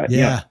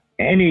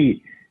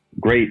 any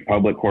great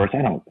public course.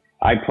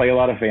 I play a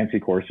lot of fancy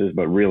courses,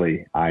 but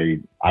really I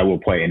will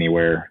play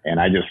anywhere. And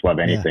I just love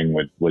anything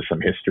with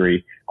some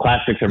history.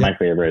 Classics are my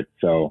favorite.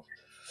 So,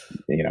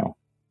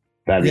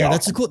 that'd be awesome.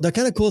 That's the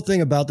kind of cool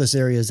thing about this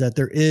area is that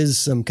there is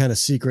some kind of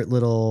secret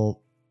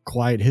little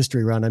quiet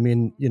history around. I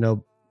mean,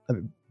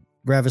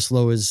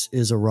 Ravislow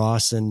is a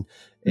Ross and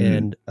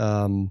we've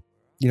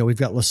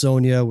got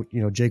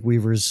Lawsonia, Jake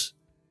Weaver's.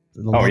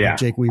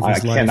 Jake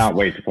Weaver's life. I cannot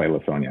wait to play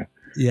Lawsonia.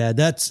 Yeah,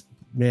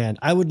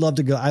 I would love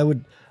to go.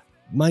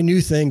 My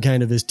new thing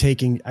kind of is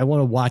I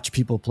want to watch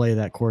people play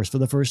that course for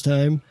the first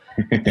time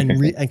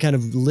and kind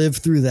of live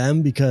through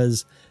them,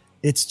 because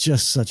it's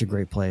just such a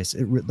great place.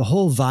 The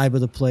whole vibe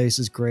of the place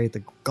is great.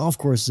 The golf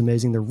course is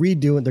amazing. They're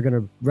going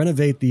to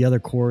renovate the other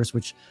course,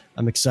 which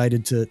I'm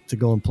excited to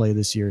go and play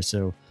this year.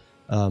 So,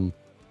 come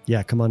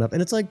on up.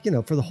 And it's like,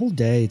 for the whole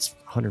day, it's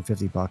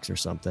 $150 or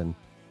something.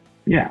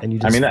 Yeah. And you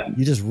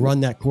just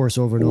run that course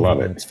over and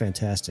over. And it's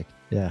fantastic.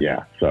 Yeah.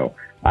 Yeah. So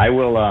I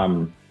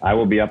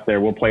will be up there.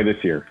 We'll play this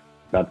year.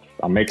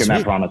 I'm making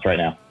that promise right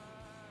now.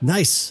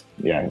 Nice.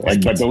 Yeah.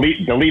 But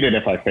delete it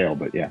if I fail,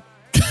 but yeah.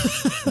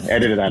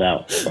 Edited that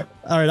out. But.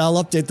 All right,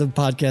 I'll update the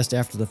podcast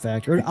after the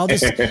fact, or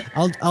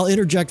I'll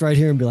interject right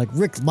here and be like,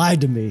 Rick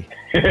lied to me.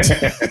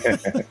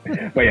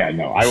 But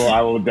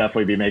I will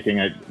definitely be making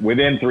it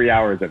within 3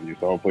 hours of you.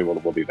 So hopefully we'll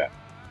do that.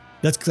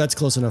 That's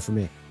close enough for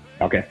me.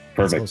 Okay, perfect.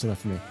 That's close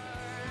enough for me.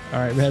 All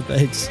right, man.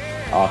 Thanks.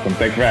 Awesome.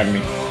 Thanks for having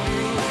me.